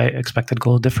team by expected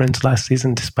goal difference last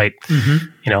season, despite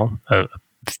a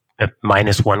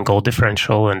 -1 goal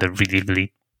differential and a really,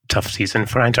 really tough season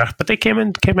for Eintracht. But they came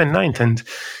in 9th, and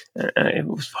it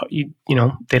was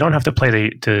they don't have to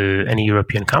play any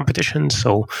European competitions,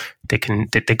 so they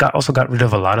also got rid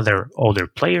of a lot of their older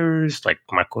players like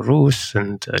Marco Reus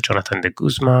and Jonathan de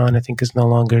Guzman. I think is no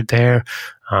longer there.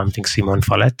 I think Simon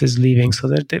Follett is leaving, so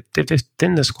they've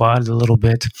thinned the squad a little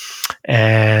bit,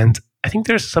 and I think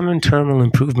there's some internal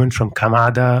improvement from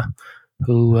Kamada,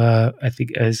 who I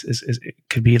think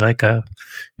could be like a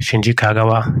Shinji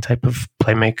Kagawa type of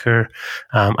playmaker.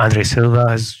 Andre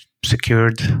Silva has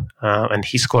secured, and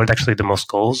he scored actually the most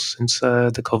goals since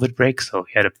the COVID break, so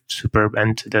he had a superb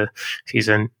end to the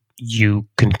season. You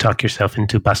can talk yourself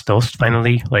into Bas Dost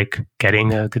finally, like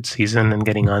getting a good season and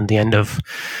getting on the end of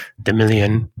the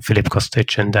million Filip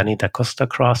Kostic and Dani da Costa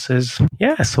crosses.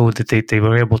 Yeah, so that they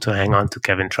were able to hang on to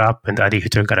Kevin Trapp, and Adi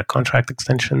Hütter got a contract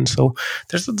extension. So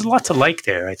there's lots to like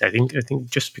there. I think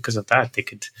just because of that, they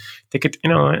could,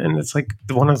 and it's like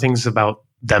one of the things about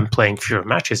them playing fewer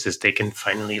matches is they can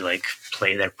finally like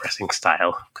play their pressing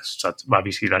style, because that's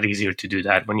obviously a lot easier to do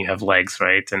that when you have legs,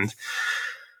 right? And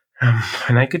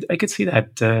I could see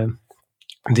that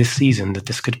this season that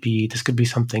this could be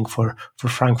something for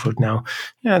Frankfurt now.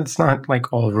 Yeah, it's not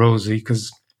like all rosy,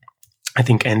 because I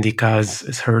think Endika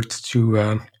is hurt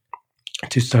to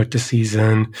start the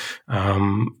season.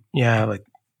 Like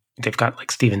they've got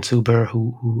like Steven Zuber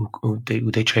who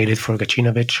they traded for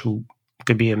Gacinovic, who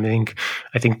could be amazing.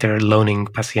 I think they're loaning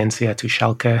Paciencia to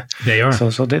Schalke. They are.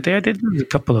 So they did a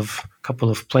couple of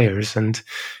players, and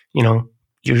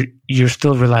You're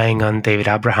still relying on David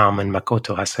Abraham and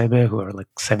Makoto Hasebe, who are like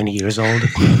 70 years old.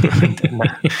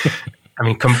 I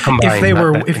mean, combined.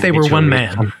 If they were one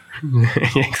man.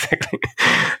 Yeah, exactly.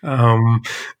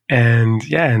 And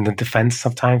the defense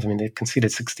sometimes. I mean, they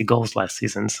conceded 60 goals last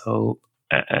season, so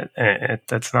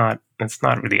that's not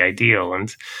really ideal.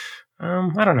 And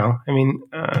I don't know. I mean,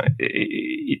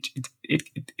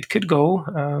 it could go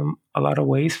a lot of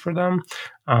ways for them.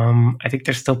 I think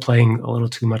they're still playing a little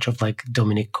too much of like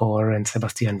Dominic Kor and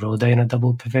Sebastian Rode in a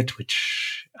double pivot,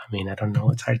 which I mean, I don't know.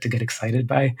 It's hard to get excited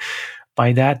by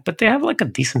that, but they have like a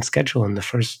decent schedule in the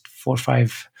first 4 or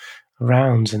 5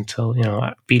 rounds until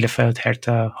Bielefeld,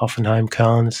 Hertha, Hoffenheim,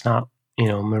 Köln. It's not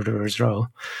murderer's row,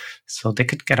 so they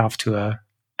could get off to a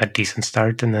decent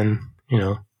start, and then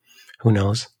who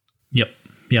knows. Yep.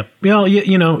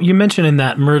 You mentioned in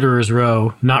that murderer's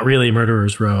row, not really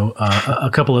murderer's row, a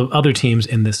couple of other teams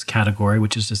in this category,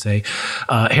 which is to say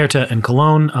Hertha and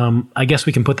Cologne. I guess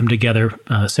we can put them together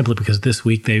simply because this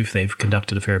week they've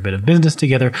conducted a fair bit of business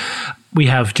together. We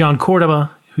have John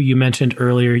Cordoba, who you mentioned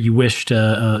earlier. You wished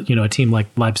a team like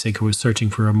Leipzig, who was searching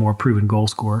for a more proven goal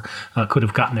scorer, could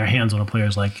have gotten their hands on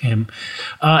players like him.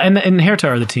 And Hertha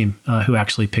are the team who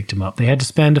actually picked him up. They had to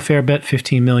spend a fair bit,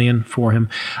 15 million for him.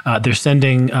 They're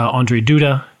sending Andre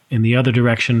Duda in the other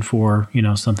direction for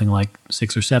something like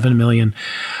 6 or 7 million.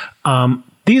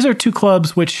 These are two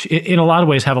clubs which, in a lot of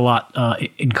ways, have a lot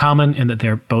in common, in that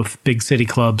they're both big city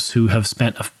clubs who have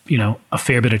spent a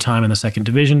fair bit of time in the second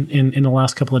division in the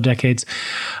last couple of decades.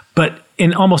 But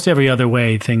in almost every other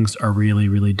way, things are really,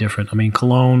 really different. I mean,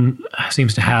 Cologne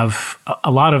seems to have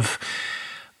a lot of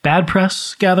bad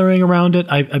press gathering around it.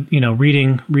 I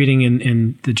reading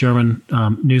in the German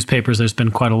newspapers, there's been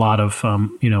quite a lot of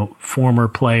former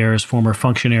players, former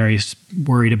functionaries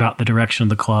worried about the direction of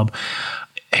the club.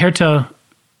 Hertha,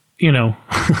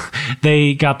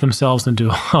 they got themselves into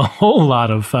a whole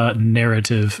lot of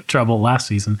narrative trouble last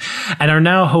season, and are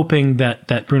now hoping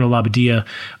that Bruno Labbadia,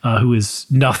 who is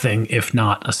nothing if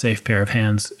not a safe pair of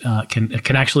hands,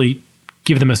 can actually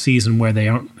give them a season where they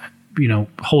aren't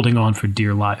holding on for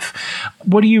dear life.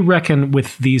 What do you reckon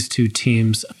with these two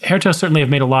teams? Hertha certainly have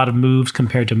made a lot of moves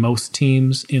compared to most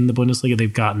teams in the Bundesliga.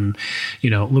 They've gotten,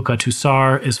 Luka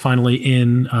Toussaint is finally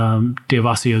in,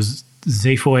 Diavasio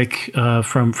Zeefuik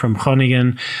from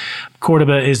Groningen.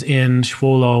 Cordoba is in,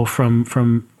 Schwolo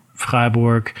from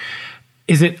Freiburg.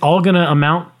 Is it all going to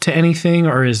amount to anything,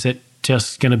 or is it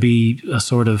just going to be a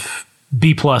sort of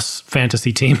B-plus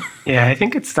fantasy team? Yeah, I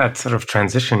think it's that sort of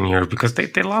transition year, because they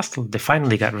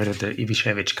finally got rid of the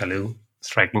Ibišević-Kalou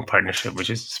striking partnership,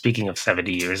 which is, speaking of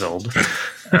 70 years old,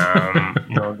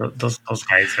 those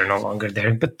guys are no longer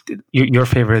there. But your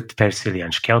favorite Persilian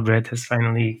Skjelbred has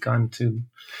finally gone to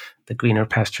the greener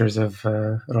pastures of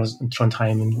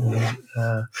Trondheim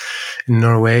in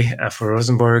Norway for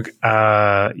Rosenborg.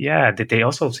 They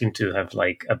also seem to have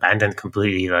like abandoned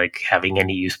completely like having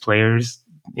any youth players.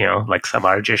 Like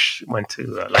Samardzic went to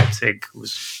Leipzig,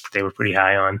 they were pretty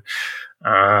high on.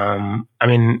 I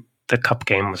mean, the cup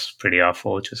game was pretty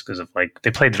awful just because of like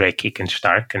they played Reykjavik and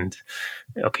Stark, and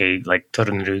like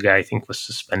Torun Ruga I think was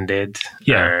suspended.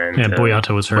 And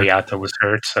Boyata was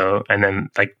hurt. So, and then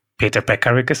like Peter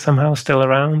Pekarik is somehow still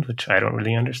around, which I don't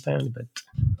really understand, but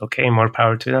okay, more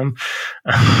power to them.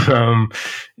 And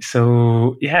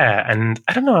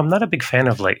I don't know, I'm not a big fan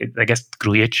of like, I guess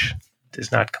Grujic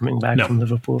is not coming back from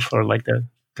Liverpool for like the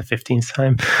 15th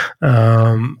time.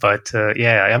 I'm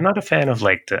not a fan of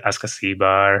like the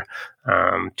Askasibar,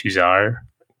 Tuzar,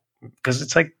 because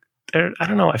it's like, I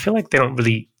don't know, I feel like they don't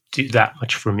really do that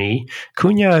much for me.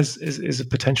 Cunha is a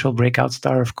potential breakout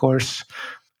star, of course.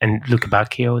 And Luca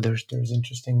Bacchio, there's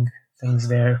interesting things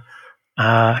there.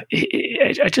 I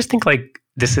just think like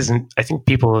this isn't. I think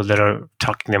people that are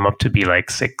talking them up to be like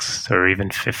 6th or even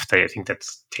 5th, I think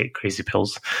that's take crazy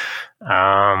pills.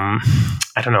 I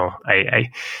don't know.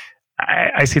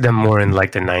 I see them more in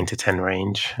like the 9 to 10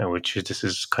 range, this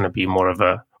is going to be more of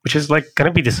a, which is like going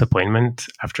to be disappointment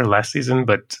after last season,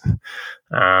 but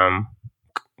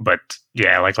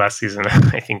yeah, like last season,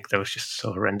 I think that was just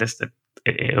so horrendous that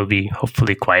it'll be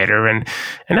hopefully quieter, and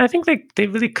I think they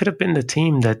really could have been the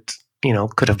team that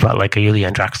could have brought like a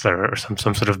Julian Draxler or some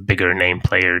sort of bigger name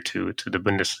player to the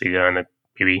Bundesliga, and it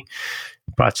maybe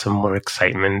brought some more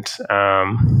excitement.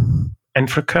 And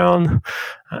for Köln,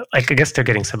 I guess they're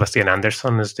getting Sebastian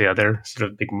Andersson as the other sort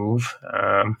of big move,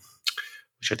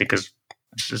 which I think is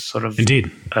sort of indeed.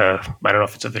 I don't know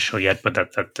if it's official yet, but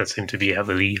that seemed to be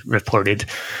heavily reported.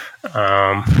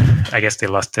 I guess they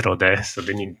lost Tirode, so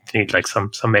they need like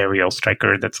some aerial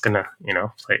striker that's gonna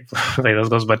play those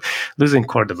goals. But losing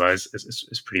Cordoba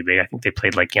is pretty big. I think they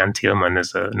played like Jan Thielmann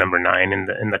as a number 9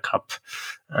 in the cup,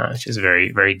 which is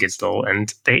very very Gisdol,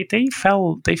 and they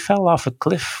fell off a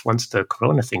cliff once the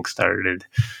Corona thing started.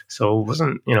 So it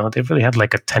wasn't they really had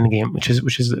like a 10 game, which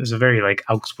is a very like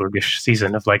Augsburgish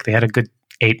season of like they had a good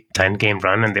 8-10 game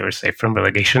run and they were safe from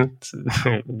relegation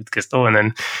with Gisdol, and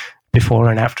then before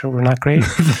and after were not great.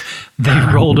 They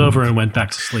rolled over and went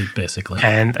back to sleep, basically.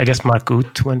 And I guess Mark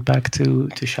Uth went back to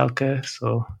Schalke,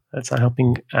 so that's not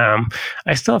helping.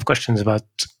 I still have questions about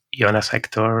Jonas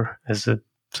Hector as a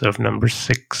sort of number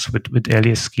 6 with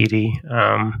Elias Skiri.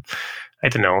 I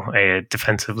don't know.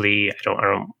 Defensively, I don't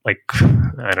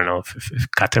know if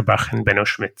Katterbach and Benno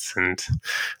Schmitz, and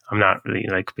I'm not really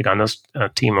like big on those.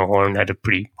 Timo Horn had a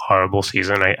pretty horrible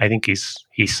season. I think he's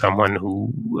someone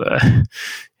who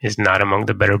is not among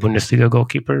the better Bundesliga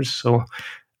goalkeepers. So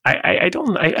I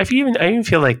even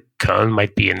feel like Köln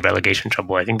might be in relegation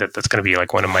trouble. I think that's going to be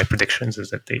like one of my predictions is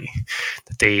that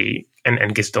they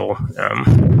and Gisdol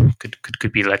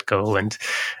could be let go. And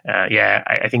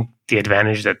I think the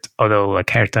advantage that although like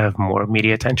Hertha have more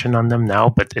media attention on them now,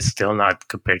 but it's still not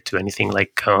compared to anything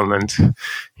like Köln. And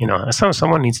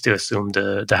someone needs to assume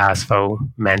the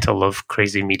HSV mantle of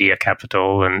crazy media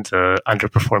capital and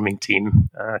underperforming team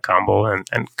combo, and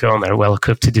Köln are well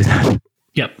equipped to do that.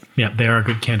 Yep, they are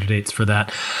good candidates for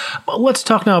that. Well, let's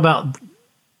talk now about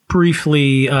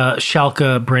briefly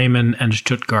Schalke, Bremen, and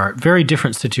Stuttgart. Very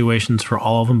different situations for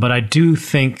all of them, but I do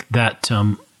think that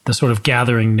the sort of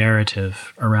gathering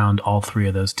narrative around all three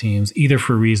of those teams, either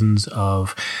for reasons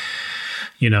of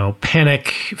panic,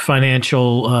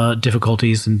 financial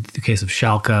difficulties in the case of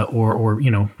Schalke, or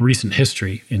recent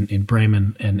history in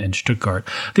Bremen and Stuttgart.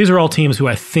 These are all teams who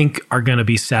I think are going to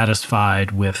be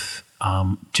satisfied with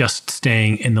just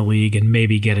staying in the league and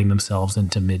maybe getting themselves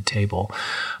into mid-table.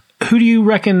 Who do you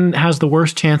reckon has the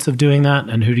worst chance of doing that,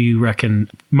 and who do you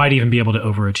reckon might even be able to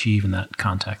overachieve in that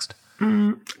context?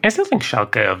 I still think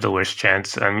Schalke have the worst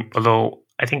chance, although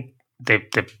I think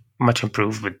they've much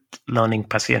improved with loaning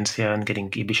Paciencia and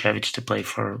getting Ibišević to play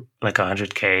for like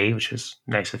 100K, which is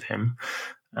nice of him.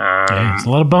 There's a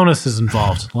lot of bonuses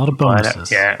involved. A lot of bonuses.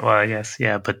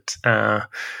 But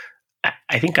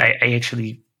I think I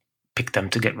actually picked them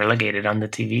to get relegated on the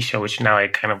TV show, which now I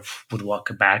kind of would walk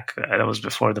it back. That was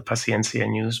before the Paciencia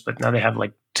news, but now they have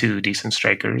like 2 decent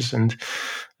strikers, and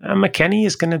McKennie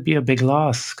is going to be a big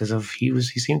loss because he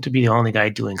seemed to be the only guy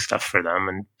doing stuff for them,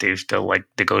 and they're still like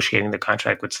negotiating the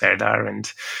contract with Serdar,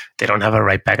 and they don't have a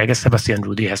right back. I guess Sebastian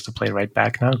Rudi has to play right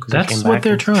back now. That's what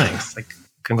they're trying. It's like,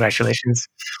 congratulations.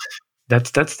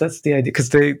 That's the idea,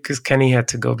 because Kenny had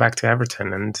to go back to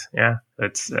Everton, and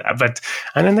and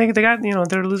then they got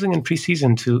they're losing in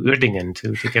preseason to Uerdingen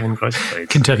to Kevin Kreuzfeld.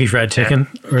 Kentucky Fried Chicken,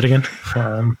 Uerdingen.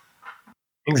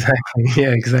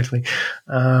 Exactly.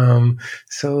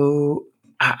 So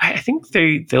I think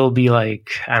they'll be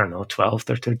like, I don't know, 12th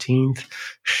or 13th.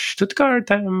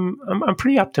 Stuttgart, I'm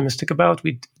pretty optimistic about.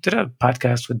 We did a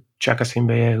podcast with Chaka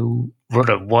Simbeye, who wrote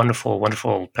a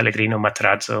wonderful Pellegrino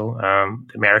Matarazzo,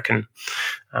 the American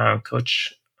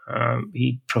coach.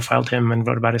 He profiled him and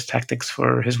wrote about his tactics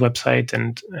for his website,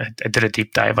 and I did a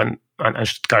deep dive on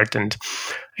Stuttgart, and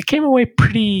I came away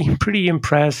pretty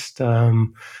impressed,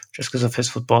 just because of his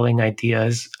footballing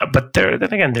ideas. But then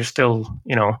again, they're still,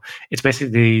 it's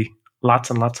basically lots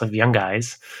and lots of young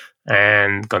guys,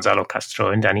 and Gonzalo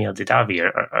Castro and Daniel Didavi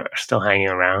are still hanging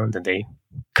around, and they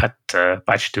cut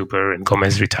Bachstuber, and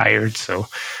Gomez retired. So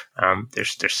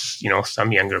there's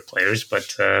some younger players,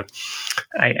 but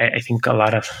I think a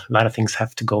lot of things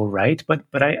have to go right. But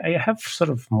I have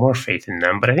sort of more faith in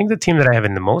them. But I think the team that I have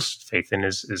in the most faith in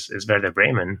is Werder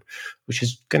Bremen, which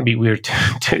is going to be weird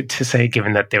to say,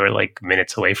 given that they were like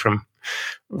minutes away from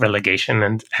relegation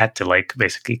and had to like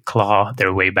basically claw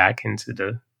their way back into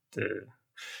the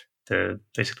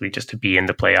basically just to be in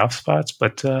the playoff spots.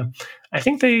 But I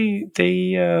think they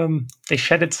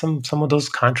shedded some of those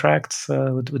contracts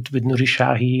with Nuri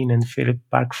Sahin and Philip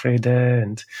Barkfrede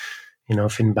and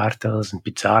Finn Bartels and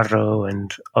Pizarro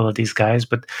and all of these guys.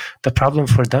 But the problem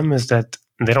for them is that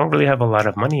they don't really have a lot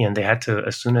of money, and they had to,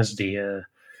 as soon as the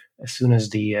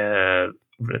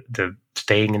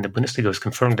staying in the Bundesliga was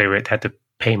confirmed, they had to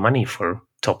pay money for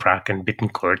Toprak and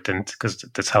Bittencourt, and because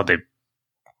that's how they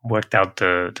worked out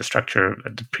the structure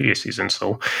of the previous season.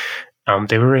 So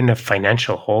they were in a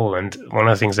financial hole. And one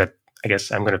of the things that, I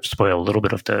guess I'm going to spoil a little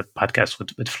bit of the podcast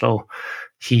with Flo,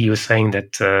 he was saying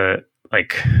that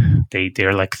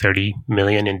they're like 30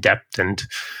 million in debt, and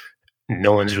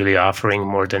no one's really offering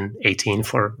more than 18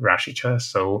 for Rashica.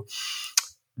 So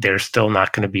they're still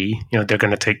not going to be, they're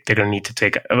going to need to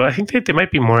take, I think they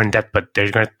might be more in debt, but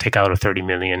they're going to take out a 30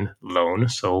 million loan.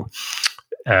 So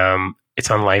it's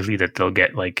unlikely that they'll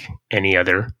get like any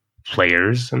other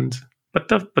players. But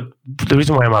the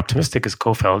reason why I'm optimistic is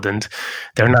Kofeld, and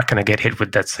they're not going to get hit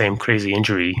with that same crazy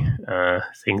injury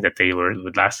thing that they were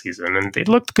with last season. And they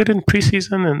looked good in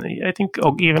preseason, and I think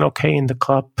even okay in the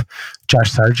cup.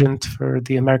 Josh Sargent, for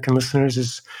the American listeners,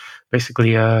 is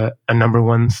basically a number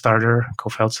one starter.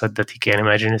 Kofeld said that he can't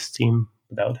imagine his team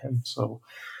without him. So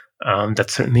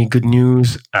that's certainly good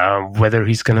news. Whether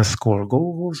he's going to score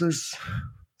goals is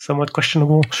somewhat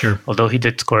questionable. Sure. Although he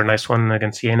did score a nice one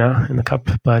against Jena in the cup.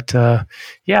 But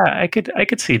I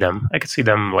could see them. I could see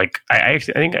them like I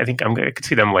could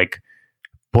see them like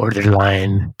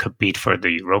borderline compete for the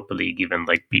Europa League, even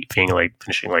like being like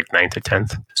finishing like 9th or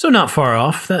 10th. So not far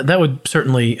off. That would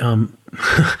certainly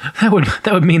that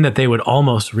would mean that they would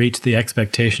almost reach the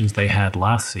expectations they had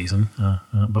last season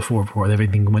before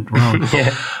everything went wrong.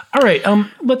 Yeah. All right.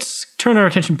 Let's turn our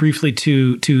attention briefly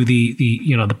to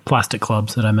the plastic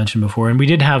clubs that I mentioned before, and we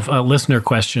did have listener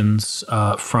questions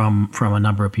from a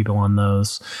number of people on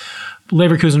those.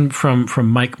 Leverkusen from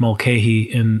Mike Mulcahy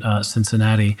in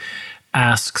Cincinnati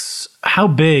asks, how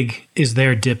big is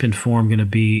their dip in form going to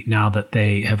be now that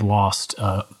they have lost,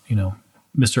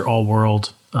 Mr.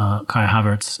 All-World Kai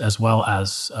Havertz, as well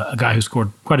as a guy who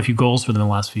scored quite a few goals for them in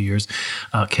the last few years,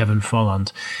 Kevin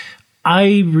Volland.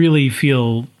 I really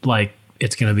feel like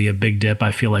it's going to be a big dip.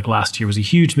 I feel like last year was a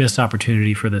huge missed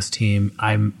opportunity for this team.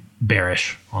 I'm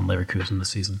bearish on Leverkusen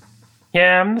this season.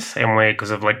 Yeah, I'm the same way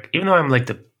because of like, even though I'm like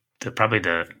probably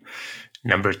the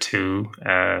number 2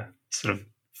 sort of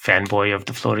fanboy of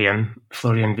the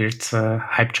Florian Wirtz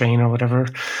hype train or whatever,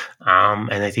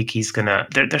 and I think he's gonna.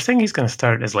 They're saying he's gonna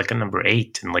start as like a number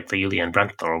 8 in like the Julian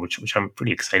Brandt tour, which I'm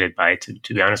pretty excited by,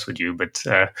 to be honest with you. But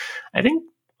I think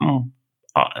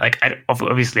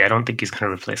obviously I don't think he's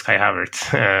gonna replace Kai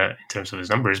Havertz in terms of his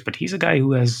numbers, but he's a guy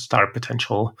who has star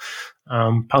potential.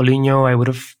 Paulinho I would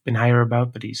have been higher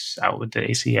about, but he's out with the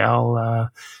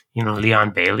ACL. Leon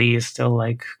Bailey is still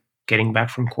like getting back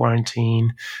from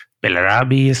quarantine.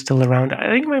 Bellarabi is still around.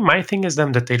 I think my thing is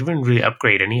that they didn't really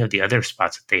upgrade any of the other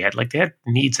spots that they had. Like they had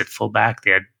needs at fullback. They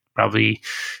had probably,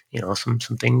 some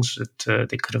things that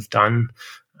they could have done.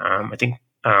 I think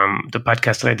the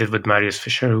podcast that I did with Marius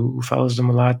Fischer, who follows them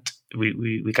a lot,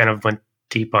 we kind of went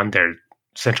deep on their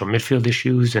central midfield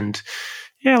issues. And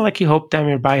yeah, like you hope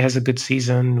Damir Bay has a good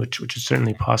season, which is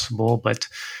certainly possible. But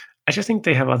I just think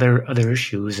they have other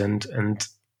issues. And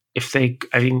if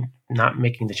not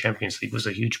making the Champions League was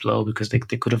a huge blow, because they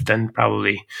could have then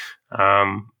probably,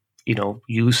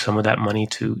 use some of that money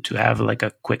to have like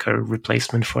a quicker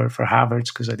replacement for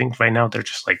Havertz. Because I think right now they're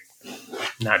just like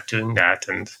not doing that.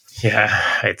 And yeah,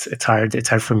 it's hard. It's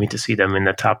hard for me to see them in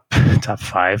the top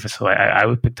 5. So I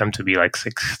would pick them to be like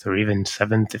 6th or even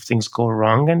 7th if things go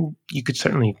wrong. And you could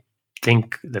certainly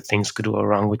think that things could go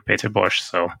wrong with Peter Bosz.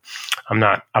 So I'm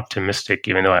not optimistic,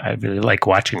 even though I really like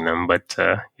watching them. But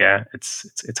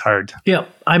it's hard. Yeah,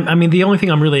 I mean, the only thing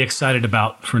I'm really excited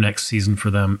about for next season for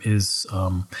them is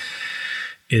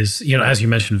as you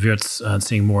mentioned, Wirtz,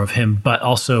 seeing more of him, but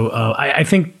also I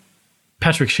think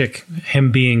Patrick Schick,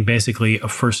 him being basically a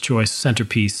first choice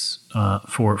centerpiece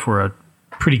for a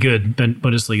pretty good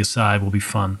Bundesliga side will be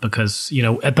fun, because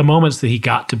at the moments that he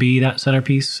got to be that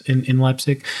centerpiece in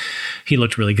Leipzig, he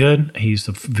looked really good. He's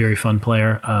a very fun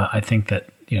player. I think that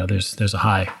there's a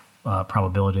high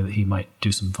probability that he might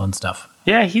do some fun stuff.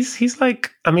 Yeah, he's like,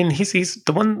 I mean, he's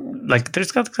the one, like,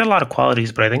 there's got a lot of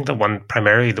qualities, but I think the one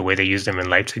primarily the way they used him in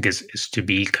Leipzig is to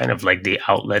be kind of like the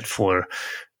outlet for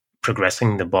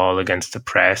progressing the ball against the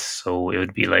press. So it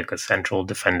would be like a central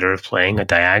defender playing a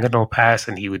diagonal pass,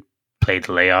 and he would play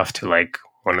the layoff to like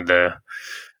one of the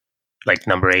like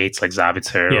number 8s, like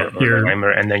Zabitzer or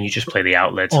Reimer, and then you just play the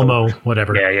outlet. Olmo,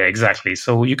 whatever. Yeah, exactly.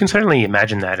 So you can certainly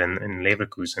imagine that in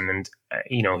Leverkusen, and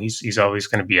he's always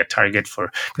going to be a target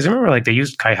for, because remember, like, they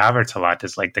used Kai Havertz a lot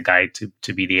as like the guy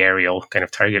to be the aerial kind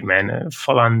of target man.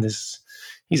 Volland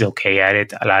he's okay at it.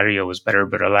 Alario was better,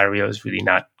 but Alario is really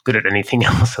not good at anything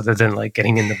else other than like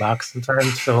getting in the box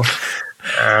sometimes. So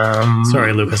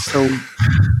sorry, Lucas. So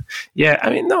yeah,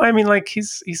 like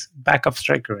he's backup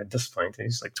striker at this point.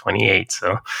 He's like 28.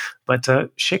 So, but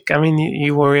Schick, I mean,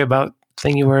 you worry about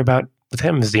with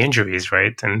him is the injuries,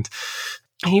 right? And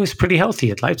he was pretty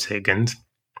healthy at Leipzig, and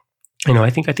I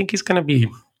think he's gonna be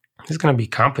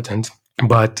competent.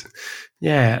 But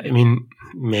yeah, I mean,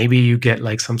 maybe you get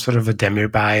like some sort of a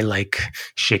Demirbay like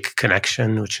Schick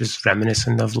connection, which is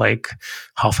reminiscent of like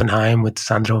Hoffenheim with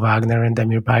Sandro Wagner and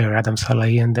Demirbay, or Adam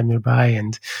Saleh and Demirbay,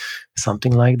 and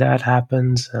something like that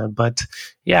happens. But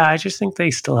yeah, I just think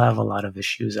they still have a lot of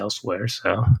issues elsewhere.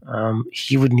 So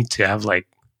he would need to have like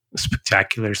a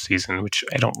spectacular season, which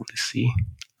I don't really see.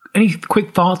 Any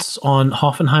quick thoughts on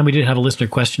Hoffenheim? We did have a listener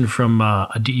question from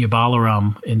Aditya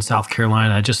Balaram in South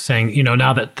Carolina, just saying,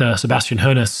 now that Sebastian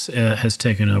Hoeneß has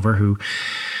taken over, who,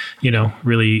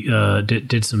 really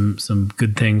did some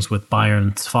good things with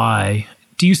Bayern 2.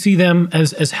 Do you see them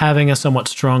as having a somewhat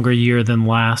stronger year than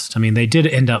last? I mean, they did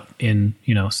end up in,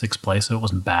 6th place, so it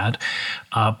wasn't bad.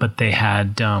 But they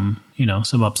had, some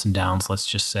ups and downs, let's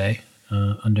just say,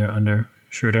 under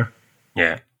Schröder.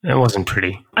 Yeah. It wasn't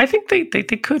pretty. I think they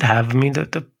could have. I mean,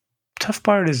 the tough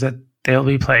part is that they'll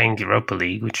be playing Europa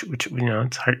League, which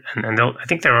it's hard, and I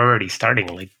think they're already starting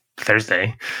like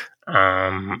Thursday,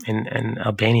 in an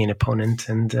Albanian opponent,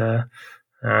 and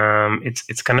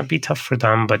it's gonna be tough for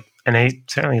them. And they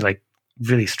certainly like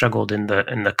really struggled in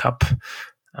the cup.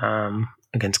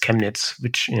 Against Chemnitz,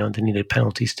 which they needed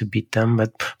penalties to beat them.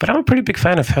 But I'm a pretty big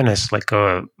fan of Hoeneß. Like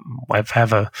I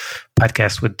have a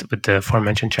podcast with the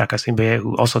aforementioned Chaka Simbe,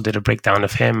 who also did a breakdown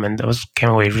of him, and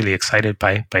came away really excited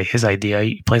by his idea.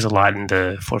 He plays a lot in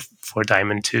the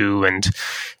 4-diamond too, and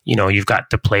you've got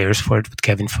the players for it with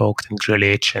Kevin Vogt and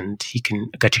Grilic, and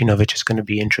Gacinovic is going to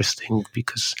be interesting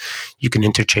because you can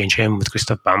interchange him with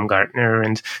Christoph Baumgartner,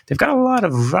 and they've got a lot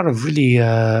of really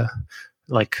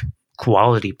like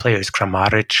quality players.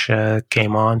 Kramaric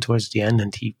came on towards the end,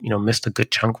 and he missed a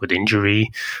good chunk with injury.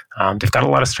 They've got a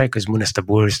lot of strikers. Munas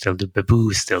Tabur is still, the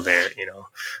Babu is still there.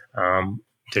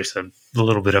 There's a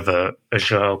little bit of a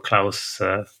João Klaus,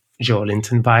 Joe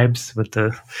Linton vibes with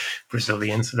the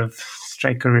Brazilian sort of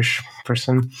strikerish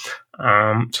person.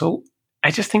 So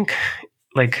I just think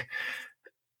I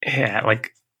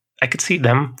could see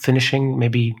them finishing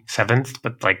maybe 7th,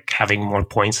 but like having more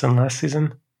points than last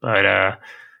season. But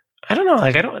I don't know.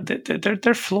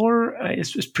 Their floor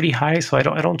is pretty high, so I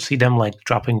don't see them like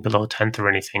dropping below 10th or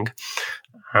anything.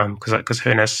 Because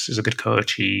Hoeneß is a good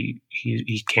coach. He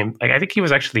came. I think he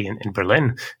was actually in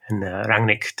Berlin, and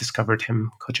Rangnick discovered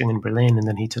him coaching in Berlin, and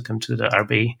then he took him to the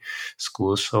RB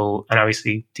school. So, and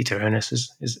obviously Dieter Hoeneß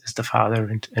is the father,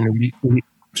 and Uli,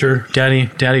 sure,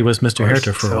 Daddy was Mr.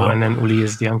 Hertha for a while, and then Uli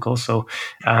is the uncle. So,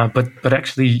 but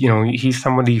actually, he's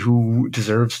somebody who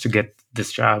deserves to get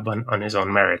this job on his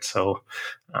own merit. So,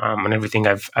 and everything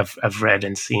I've read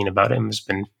and seen about him has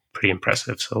been pretty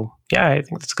impressive. So, yeah, I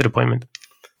think that's a good appointment.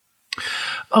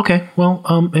 Okay, well,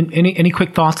 and any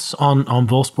quick thoughts on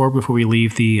Wolfsburg before we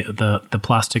leave the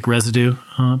plastic residue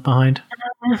behind?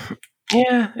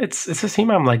 Yeah, it's a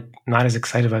team I'm like not as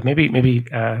excited about. Maybe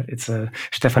it's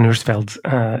Stefan Ursfeld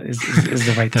is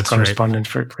the right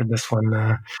correspondent right. for this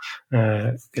one,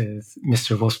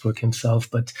 Mr. Wolfsburg himself.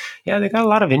 But yeah, they got a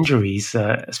lot of injuries,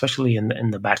 especially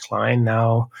in the back line.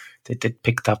 Now they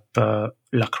picked up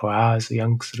Lacroix as a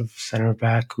young sort of center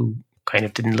back who kind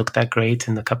of didn't look that great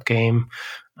in the cup game.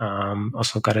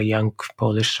 Also got a young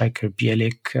Polish striker,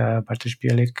 Bartosz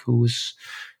Bielik, who's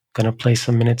going to play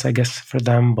some minutes, I guess, for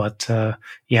them. But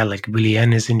like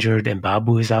Willian is injured,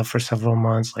 Mbabu is out for several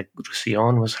months. Like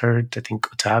Roussillon was hurt. I think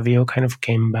Otavio kind of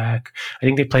came back. I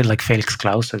think they played like Felix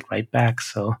Klaus at right back.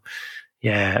 So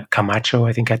yeah, Camacho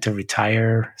I think had to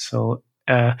retire. So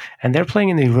and they're playing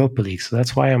in the Europa League, so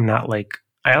that's why I'm not like.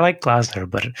 I like Glasner,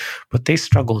 but they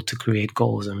struggled to create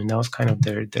goals. I mean, that was kind of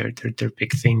their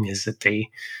big thing, is that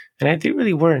they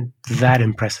really weren't that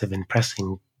impressive in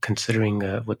pressing, considering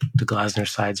what the Glasner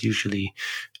sides usually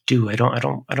do. I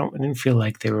didn't feel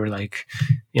like they were like,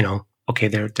 okay,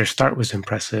 their start was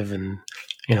impressive and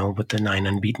with the 9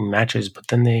 unbeaten matches, but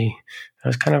then they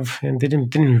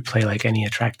didn't really play like any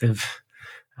attractive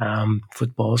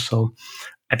football. So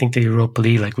I think the Europa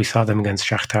League, like we saw them against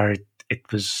Shakhtar,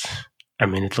 it was. I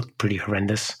mean, it looked pretty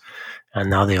horrendous, and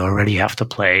now they already have to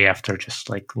play after just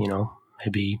like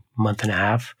maybe a month and a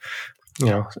half,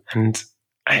 And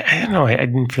I don't know. I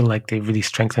didn't feel like they really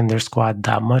strengthened their squad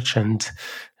that much, and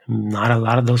not a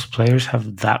lot of those players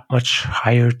have that much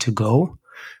higher to go.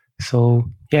 So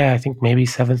yeah, I think maybe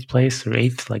 7th place or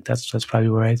 8th. Like that's probably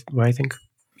where I think.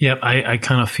 Yep, I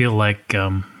kind of feel like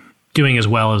doing as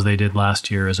well as they did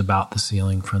last year is about the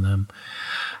ceiling for them.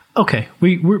 Okay,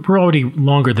 we're already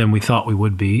longer than we thought we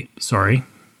would be. Sorry,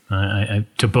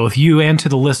 to both you and to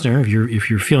the listener, if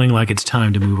you're feeling like it's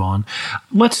time to move on,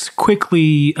 let's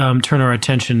quickly turn our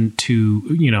attention to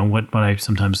what I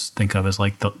sometimes think of as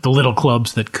like the little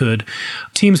clubs that could,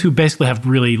 teams who basically have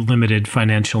really limited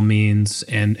financial means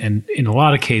and in a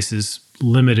lot of cases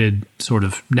limited sort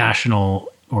of national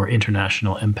or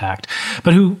international impact,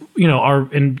 but who,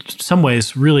 are in some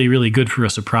ways really, really good for a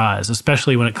surprise,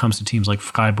 especially when it comes to teams like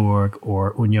Freiburg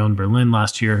or Union Berlin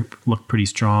last year, looked pretty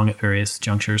strong at various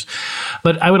junctures.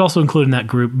 But I would also include in that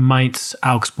group Mainz,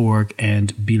 Augsburg,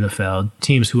 and Bielefeld,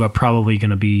 teams who are probably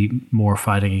going to be more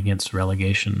fighting against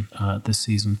relegation this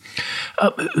season.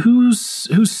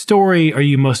 Whose story are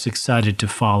you most excited to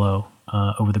follow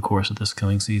over the course of this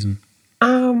coming season?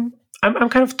 I'm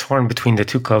kind of torn between the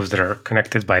two clubs that are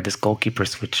connected by this goalkeeper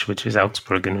switch, which is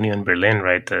Augsburg and Union Berlin,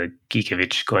 right?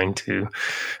 Gikiewicz going to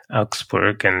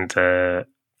Augsburg and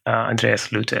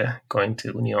Andreas Lute going to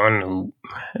Union, who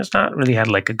has not really had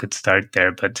like a good start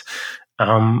there. But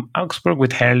Augsburg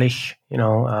with Herrlich,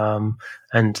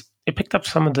 and they picked up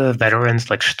some of the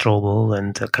veterans like Strobel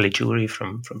and Caligiuri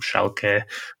from Schalke.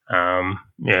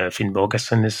 Finn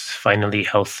Bogason is finally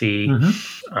healthy.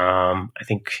 I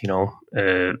think,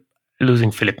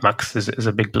 losing Philipp Max is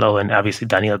a big blow, and obviously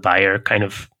Daniel Bayer kind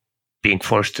of being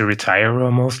forced to retire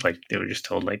almost. Like they were just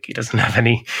told like he doesn't have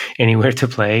anywhere to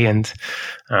play, and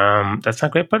that's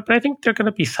not great. But I think they're going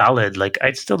to be solid. Like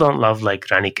I still don't love like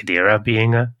Rani Khedira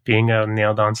being a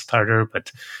nailed on starter,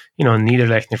 but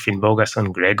Niederlechner, Finn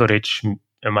Bogason, Gregoritsch,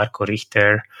 Marco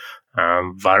Richter,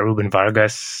 Ruben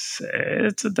Vargas.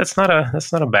 That's not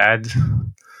a bad.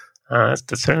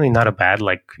 That's certainly not a bad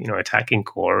attacking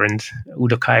core, and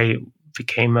Udokai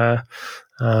became a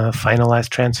finalized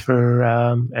transfer,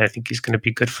 and I think he's going to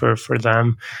be good for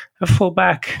them. A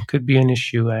fullback could be an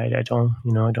issue. I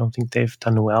don't think they've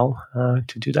done well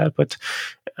to do that, but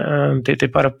they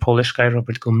bought a Polish guy,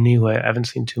 Robert Gumny, who I haven't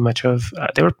seen too much of.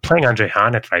 They were playing Andre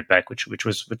Hahn at right back, which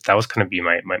was going to be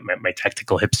my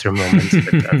tactical hipster moment.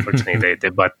 But unfortunately, they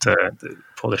bought the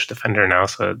Polish defender now,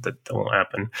 so that won't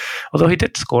happen. Although he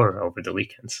did score over the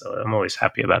weekend, so I'm always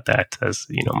happy about that. As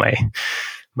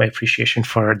my appreciation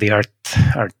for the art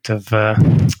of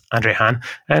Andre Hahn.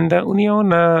 And Union,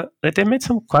 they made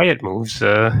some quiet moves,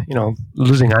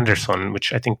 losing Anderson,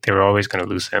 which I think they were always going to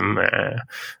lose him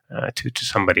to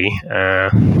somebody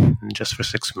just for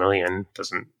 6 million.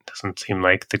 Doesn't seem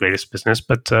like the greatest business,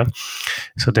 but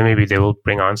so then maybe they will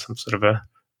bring on some sort of a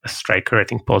striker. I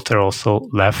think Polter also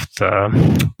left,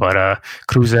 but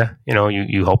Kruse,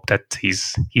 you hope that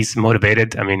he's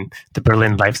motivated. I mean, the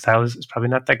Berlin lifestyle is probably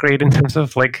not that great in terms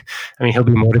of he'll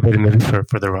be motivated maybe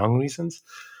for the wrong reasons.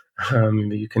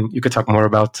 You could talk more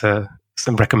about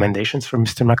some recommendations for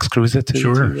Mr. Max Kruse.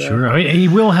 Sure. I mean, he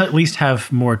will at least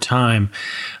have more time.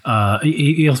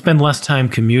 He'll spend less time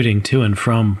commuting to and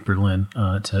from Berlin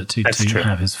to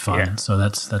have his fun. Yeah. So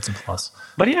that's a plus.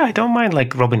 But yeah, I don't mind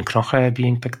Robin Knoche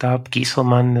being picked up.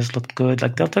 Gieselman has looked good. They're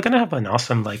going to have an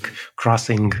awesome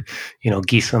crossing.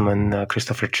 Gieselman,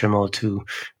 Christopher Trimmel to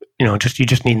you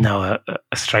just need now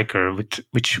a striker,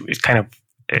 which is kind of.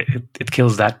 It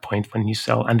kills that point when you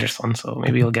sell Anderson, so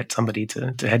maybe you'll get somebody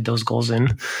to head those goals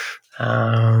in.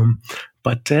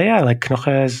 But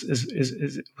Knoche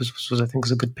was I think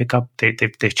was a good pickup.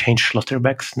 They've changed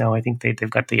Schlotterbecks now. I think they've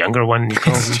got the younger one.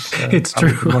 Nico, it's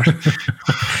true.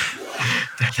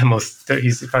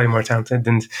 He's probably more talented,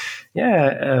 and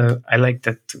I like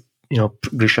that.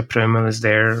 Grisha Prömel is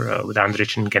there with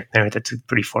Andrich and Gentner. That's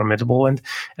pretty formidable, and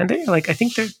they I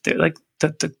think they're like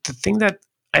the thing that.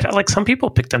 Some people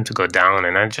pick them to go down,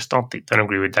 and I just don't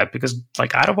agree with that because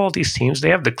out of all these teams, they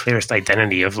have the clearest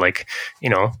identity of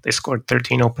they scored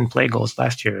 13 open play goals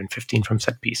last year and 15 from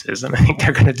set pieces, and I think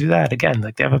they're going to do that again.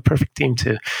 They have a perfect team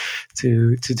to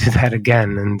do that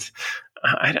again, and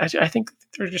I think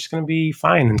they're just going to be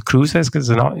fine. And Kruse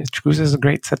is a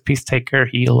great set piece taker.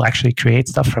 He'll actually create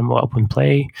stuff from open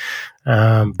play.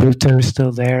 Bülter is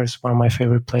still there. Is one of my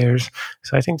favorite players.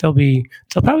 So I think they'll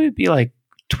probably be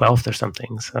 12th or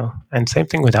something. So, and same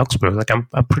thing with Augsburg.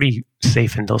 I'm pretty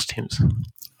safe in those teams.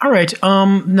 All right.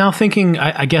 Now thinking,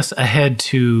 I guess ahead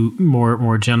to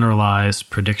more generalized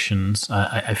predictions.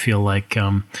 I feel like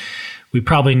we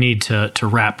probably need to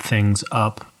wrap things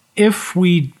up. If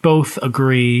we both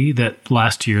agree that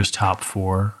last year's top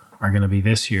four are going to be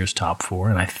this year's top four,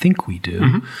 and I think we do.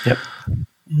 Mm-hmm. Yep.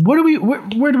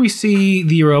 Where do we see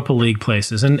the Europa League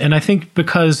places? And I think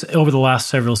because over the last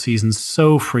several seasons,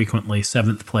 so frequently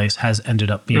 7th place has ended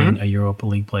up being a Europa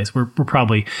League place. We're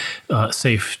probably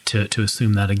safe to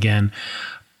assume that again.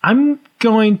 I'm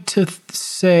going to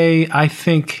say I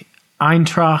think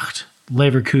Eintracht,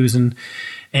 Leverkusen,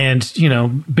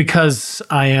 and because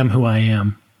I am who I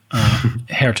am,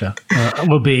 Hertha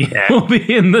will be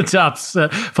in the top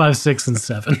 5, 6, and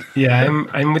 7. Yeah,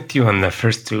 I'm with you on the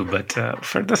first two, but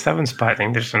for the 7th spot, I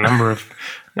think there's a number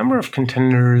of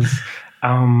contenders.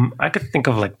 I could think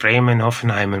of like Bremen,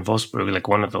 Hoffenheim, and Wolfsburg, like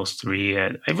one of those three.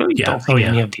 I really don't think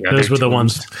any of the other. Those were the teams.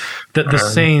 ones. The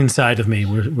sane side of me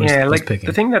was picking.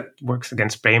 The thing that works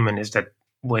against Bremen is that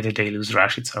whether they lose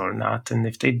Rashica or not, and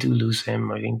if they do lose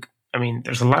him, I mean,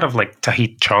 there's a lot of like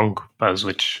Tahith Chong buzz,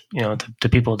 which, you know, the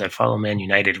people that follow Man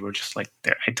United were just like,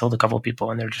 I told a couple of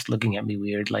people and they're just looking at me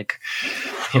weird, like,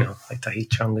 you know, like Tahith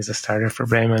Chong is a starter for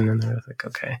Bremen, and they're like,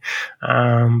 okay.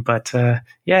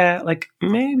 Yeah, like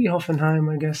maybe Hoffenheim,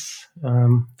 I guess.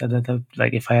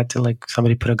 Like if I had to, like,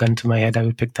 somebody put a gun to my head, I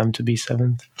would pick them to be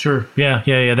 7th. Sure. Yeah.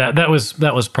 That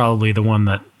was probably the one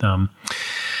that,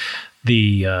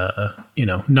 the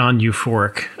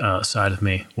non-euphoric side of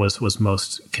me was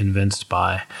most convinced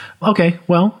by. Okay,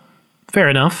 well, fair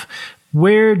enough.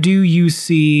 Where do you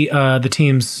see the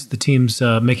teams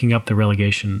making up the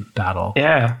relegation battle?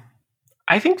 Yeah,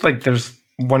 I think like there's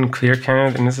one clear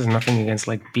candidate, and this is nothing against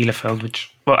like Bielefeld,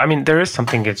 which, well, I mean, there is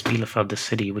something against Bielefeld, the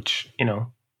city, which, you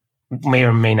know, may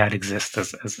or may not exist,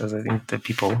 as I think the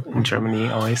people in Germany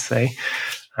always say,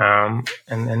 and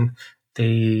then.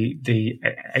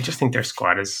 I just think their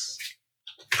squad is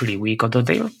pretty weak, although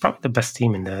they were probably the best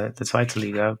team in the Zweite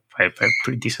Liga by a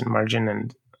pretty decent margin.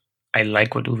 And I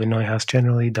like what Uwe Neuhaus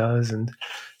generally does. And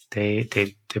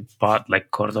they bought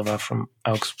like Cordova from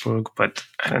Augsburg, but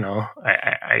I don't know.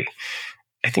 I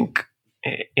think,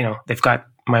 you know, they've got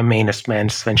my mainest man,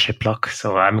 Sven Schiplock,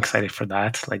 so I'm excited for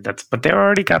that. But they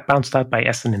already got bounced out by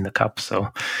Essen in the cup, so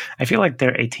I feel like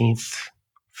they're 18th.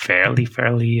 Fairly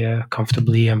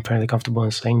comfortably. I'm fairly comfortable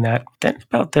in saying that. Then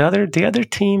about the other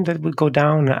team that would go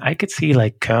down, I could see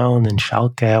like Köln and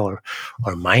Schalke or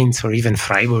Mainz or even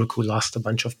Freiburg, who lost a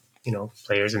bunch of, you know,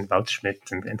 players in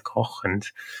Waldschmidt and Koch, and,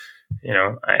 you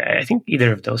know, I think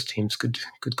either of those teams could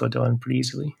go down pretty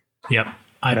easily. Yep.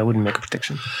 I wouldn't make a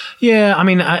prediction. Yeah, I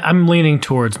mean, I'm leaning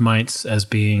towards Mainz as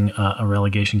being a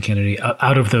relegation candidate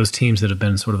out of those teams that have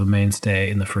been sort of a mainstay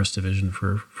in the first division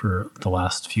for the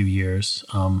last few years.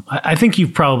 I think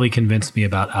you've probably convinced me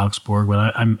about Augsburg,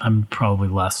 but I'm probably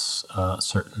less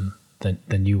certain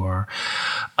than you are.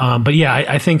 But yeah,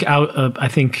 I think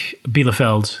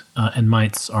Bielefeld and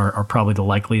Mainz are probably the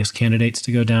likeliest candidates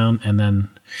to go down, and then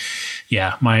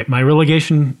yeah, my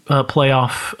relegation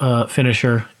playoff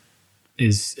finisher.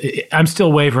 I'm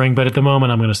still wavering, but at the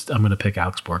moment I'm gonna pick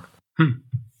Augsburg.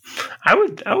 I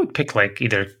would pick like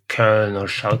either Köln or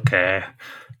Schalke,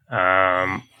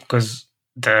 because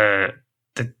the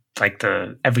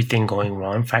everything going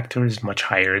wrong factor is much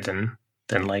higher than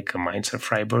like a Mainz or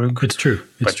Freiburg. It's true.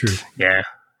 It's true. Yeah.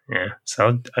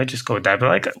 So I just go with that. But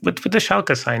like with the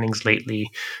Schalke signings lately,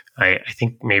 I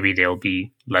think maybe they'll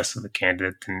be less of a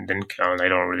candidate than Köln. I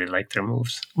don't really like their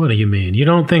moves. What do you mean? You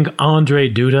don't think Andre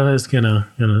Duda is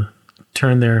gonna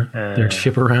turn their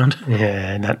ship around?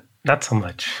 Yeah, not so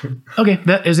much. Okay,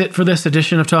 that is it for this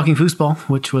edition of Talking Foosball,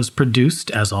 which was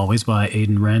produced as always by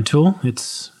Aidan Rantoul.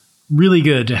 It's really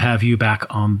good to have you back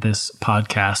on this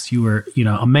podcast. You were, you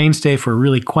know, a mainstay for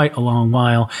really quite a long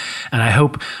while, and I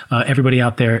hope everybody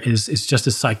out there is just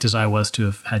as psyched as I was to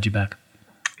have had you back.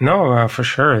 No, for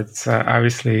sure. It's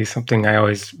obviously something I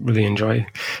always really enjoy,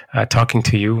 talking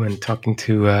to you and talking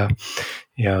to,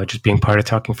 just being part of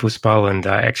Talking Foosball. And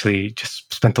I actually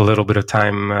just spent a little bit of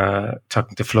time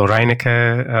talking to Flo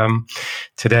Reinecke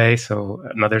today. So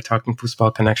another Talking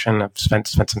Foosball connection. I've spent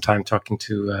some time talking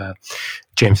to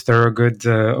James Thorogood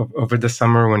over the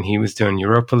summer when he was doing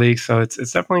Europa League. So it's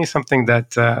definitely something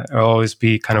that will always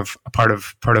be kind of a part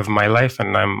of my life,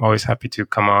 and I'm always happy to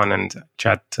come on and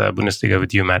chat Bundesliga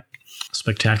with you, Matt.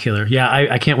 Spectacular. Yeah,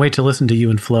 I can't wait to listen to you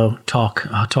and Flo talk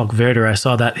Werder. I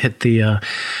saw that hit the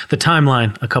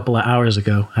timeline a couple of hours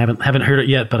ago. I haven't heard it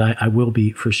yet, but I will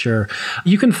be for sure.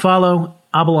 You can follow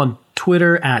Abel on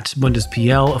Twitter at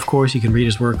BundesPL. Of course, you can read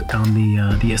his work on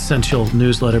the essential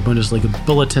newsletter, Bundesliga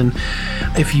Bulletin.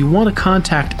 If you want to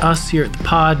contact us here at the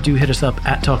pod, do hit us up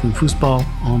at Talking Foosball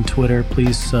on Twitter.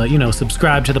 Please,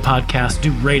 subscribe to the podcast.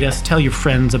 Do rate us. Tell your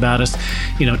friends about us.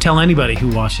 Tell anybody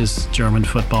who watches German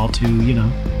football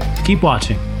to, keep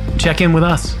watching. Check in with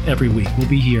us every week. We'll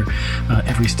be here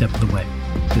every step of the way.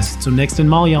 This is zunächst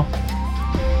einmal, y'all.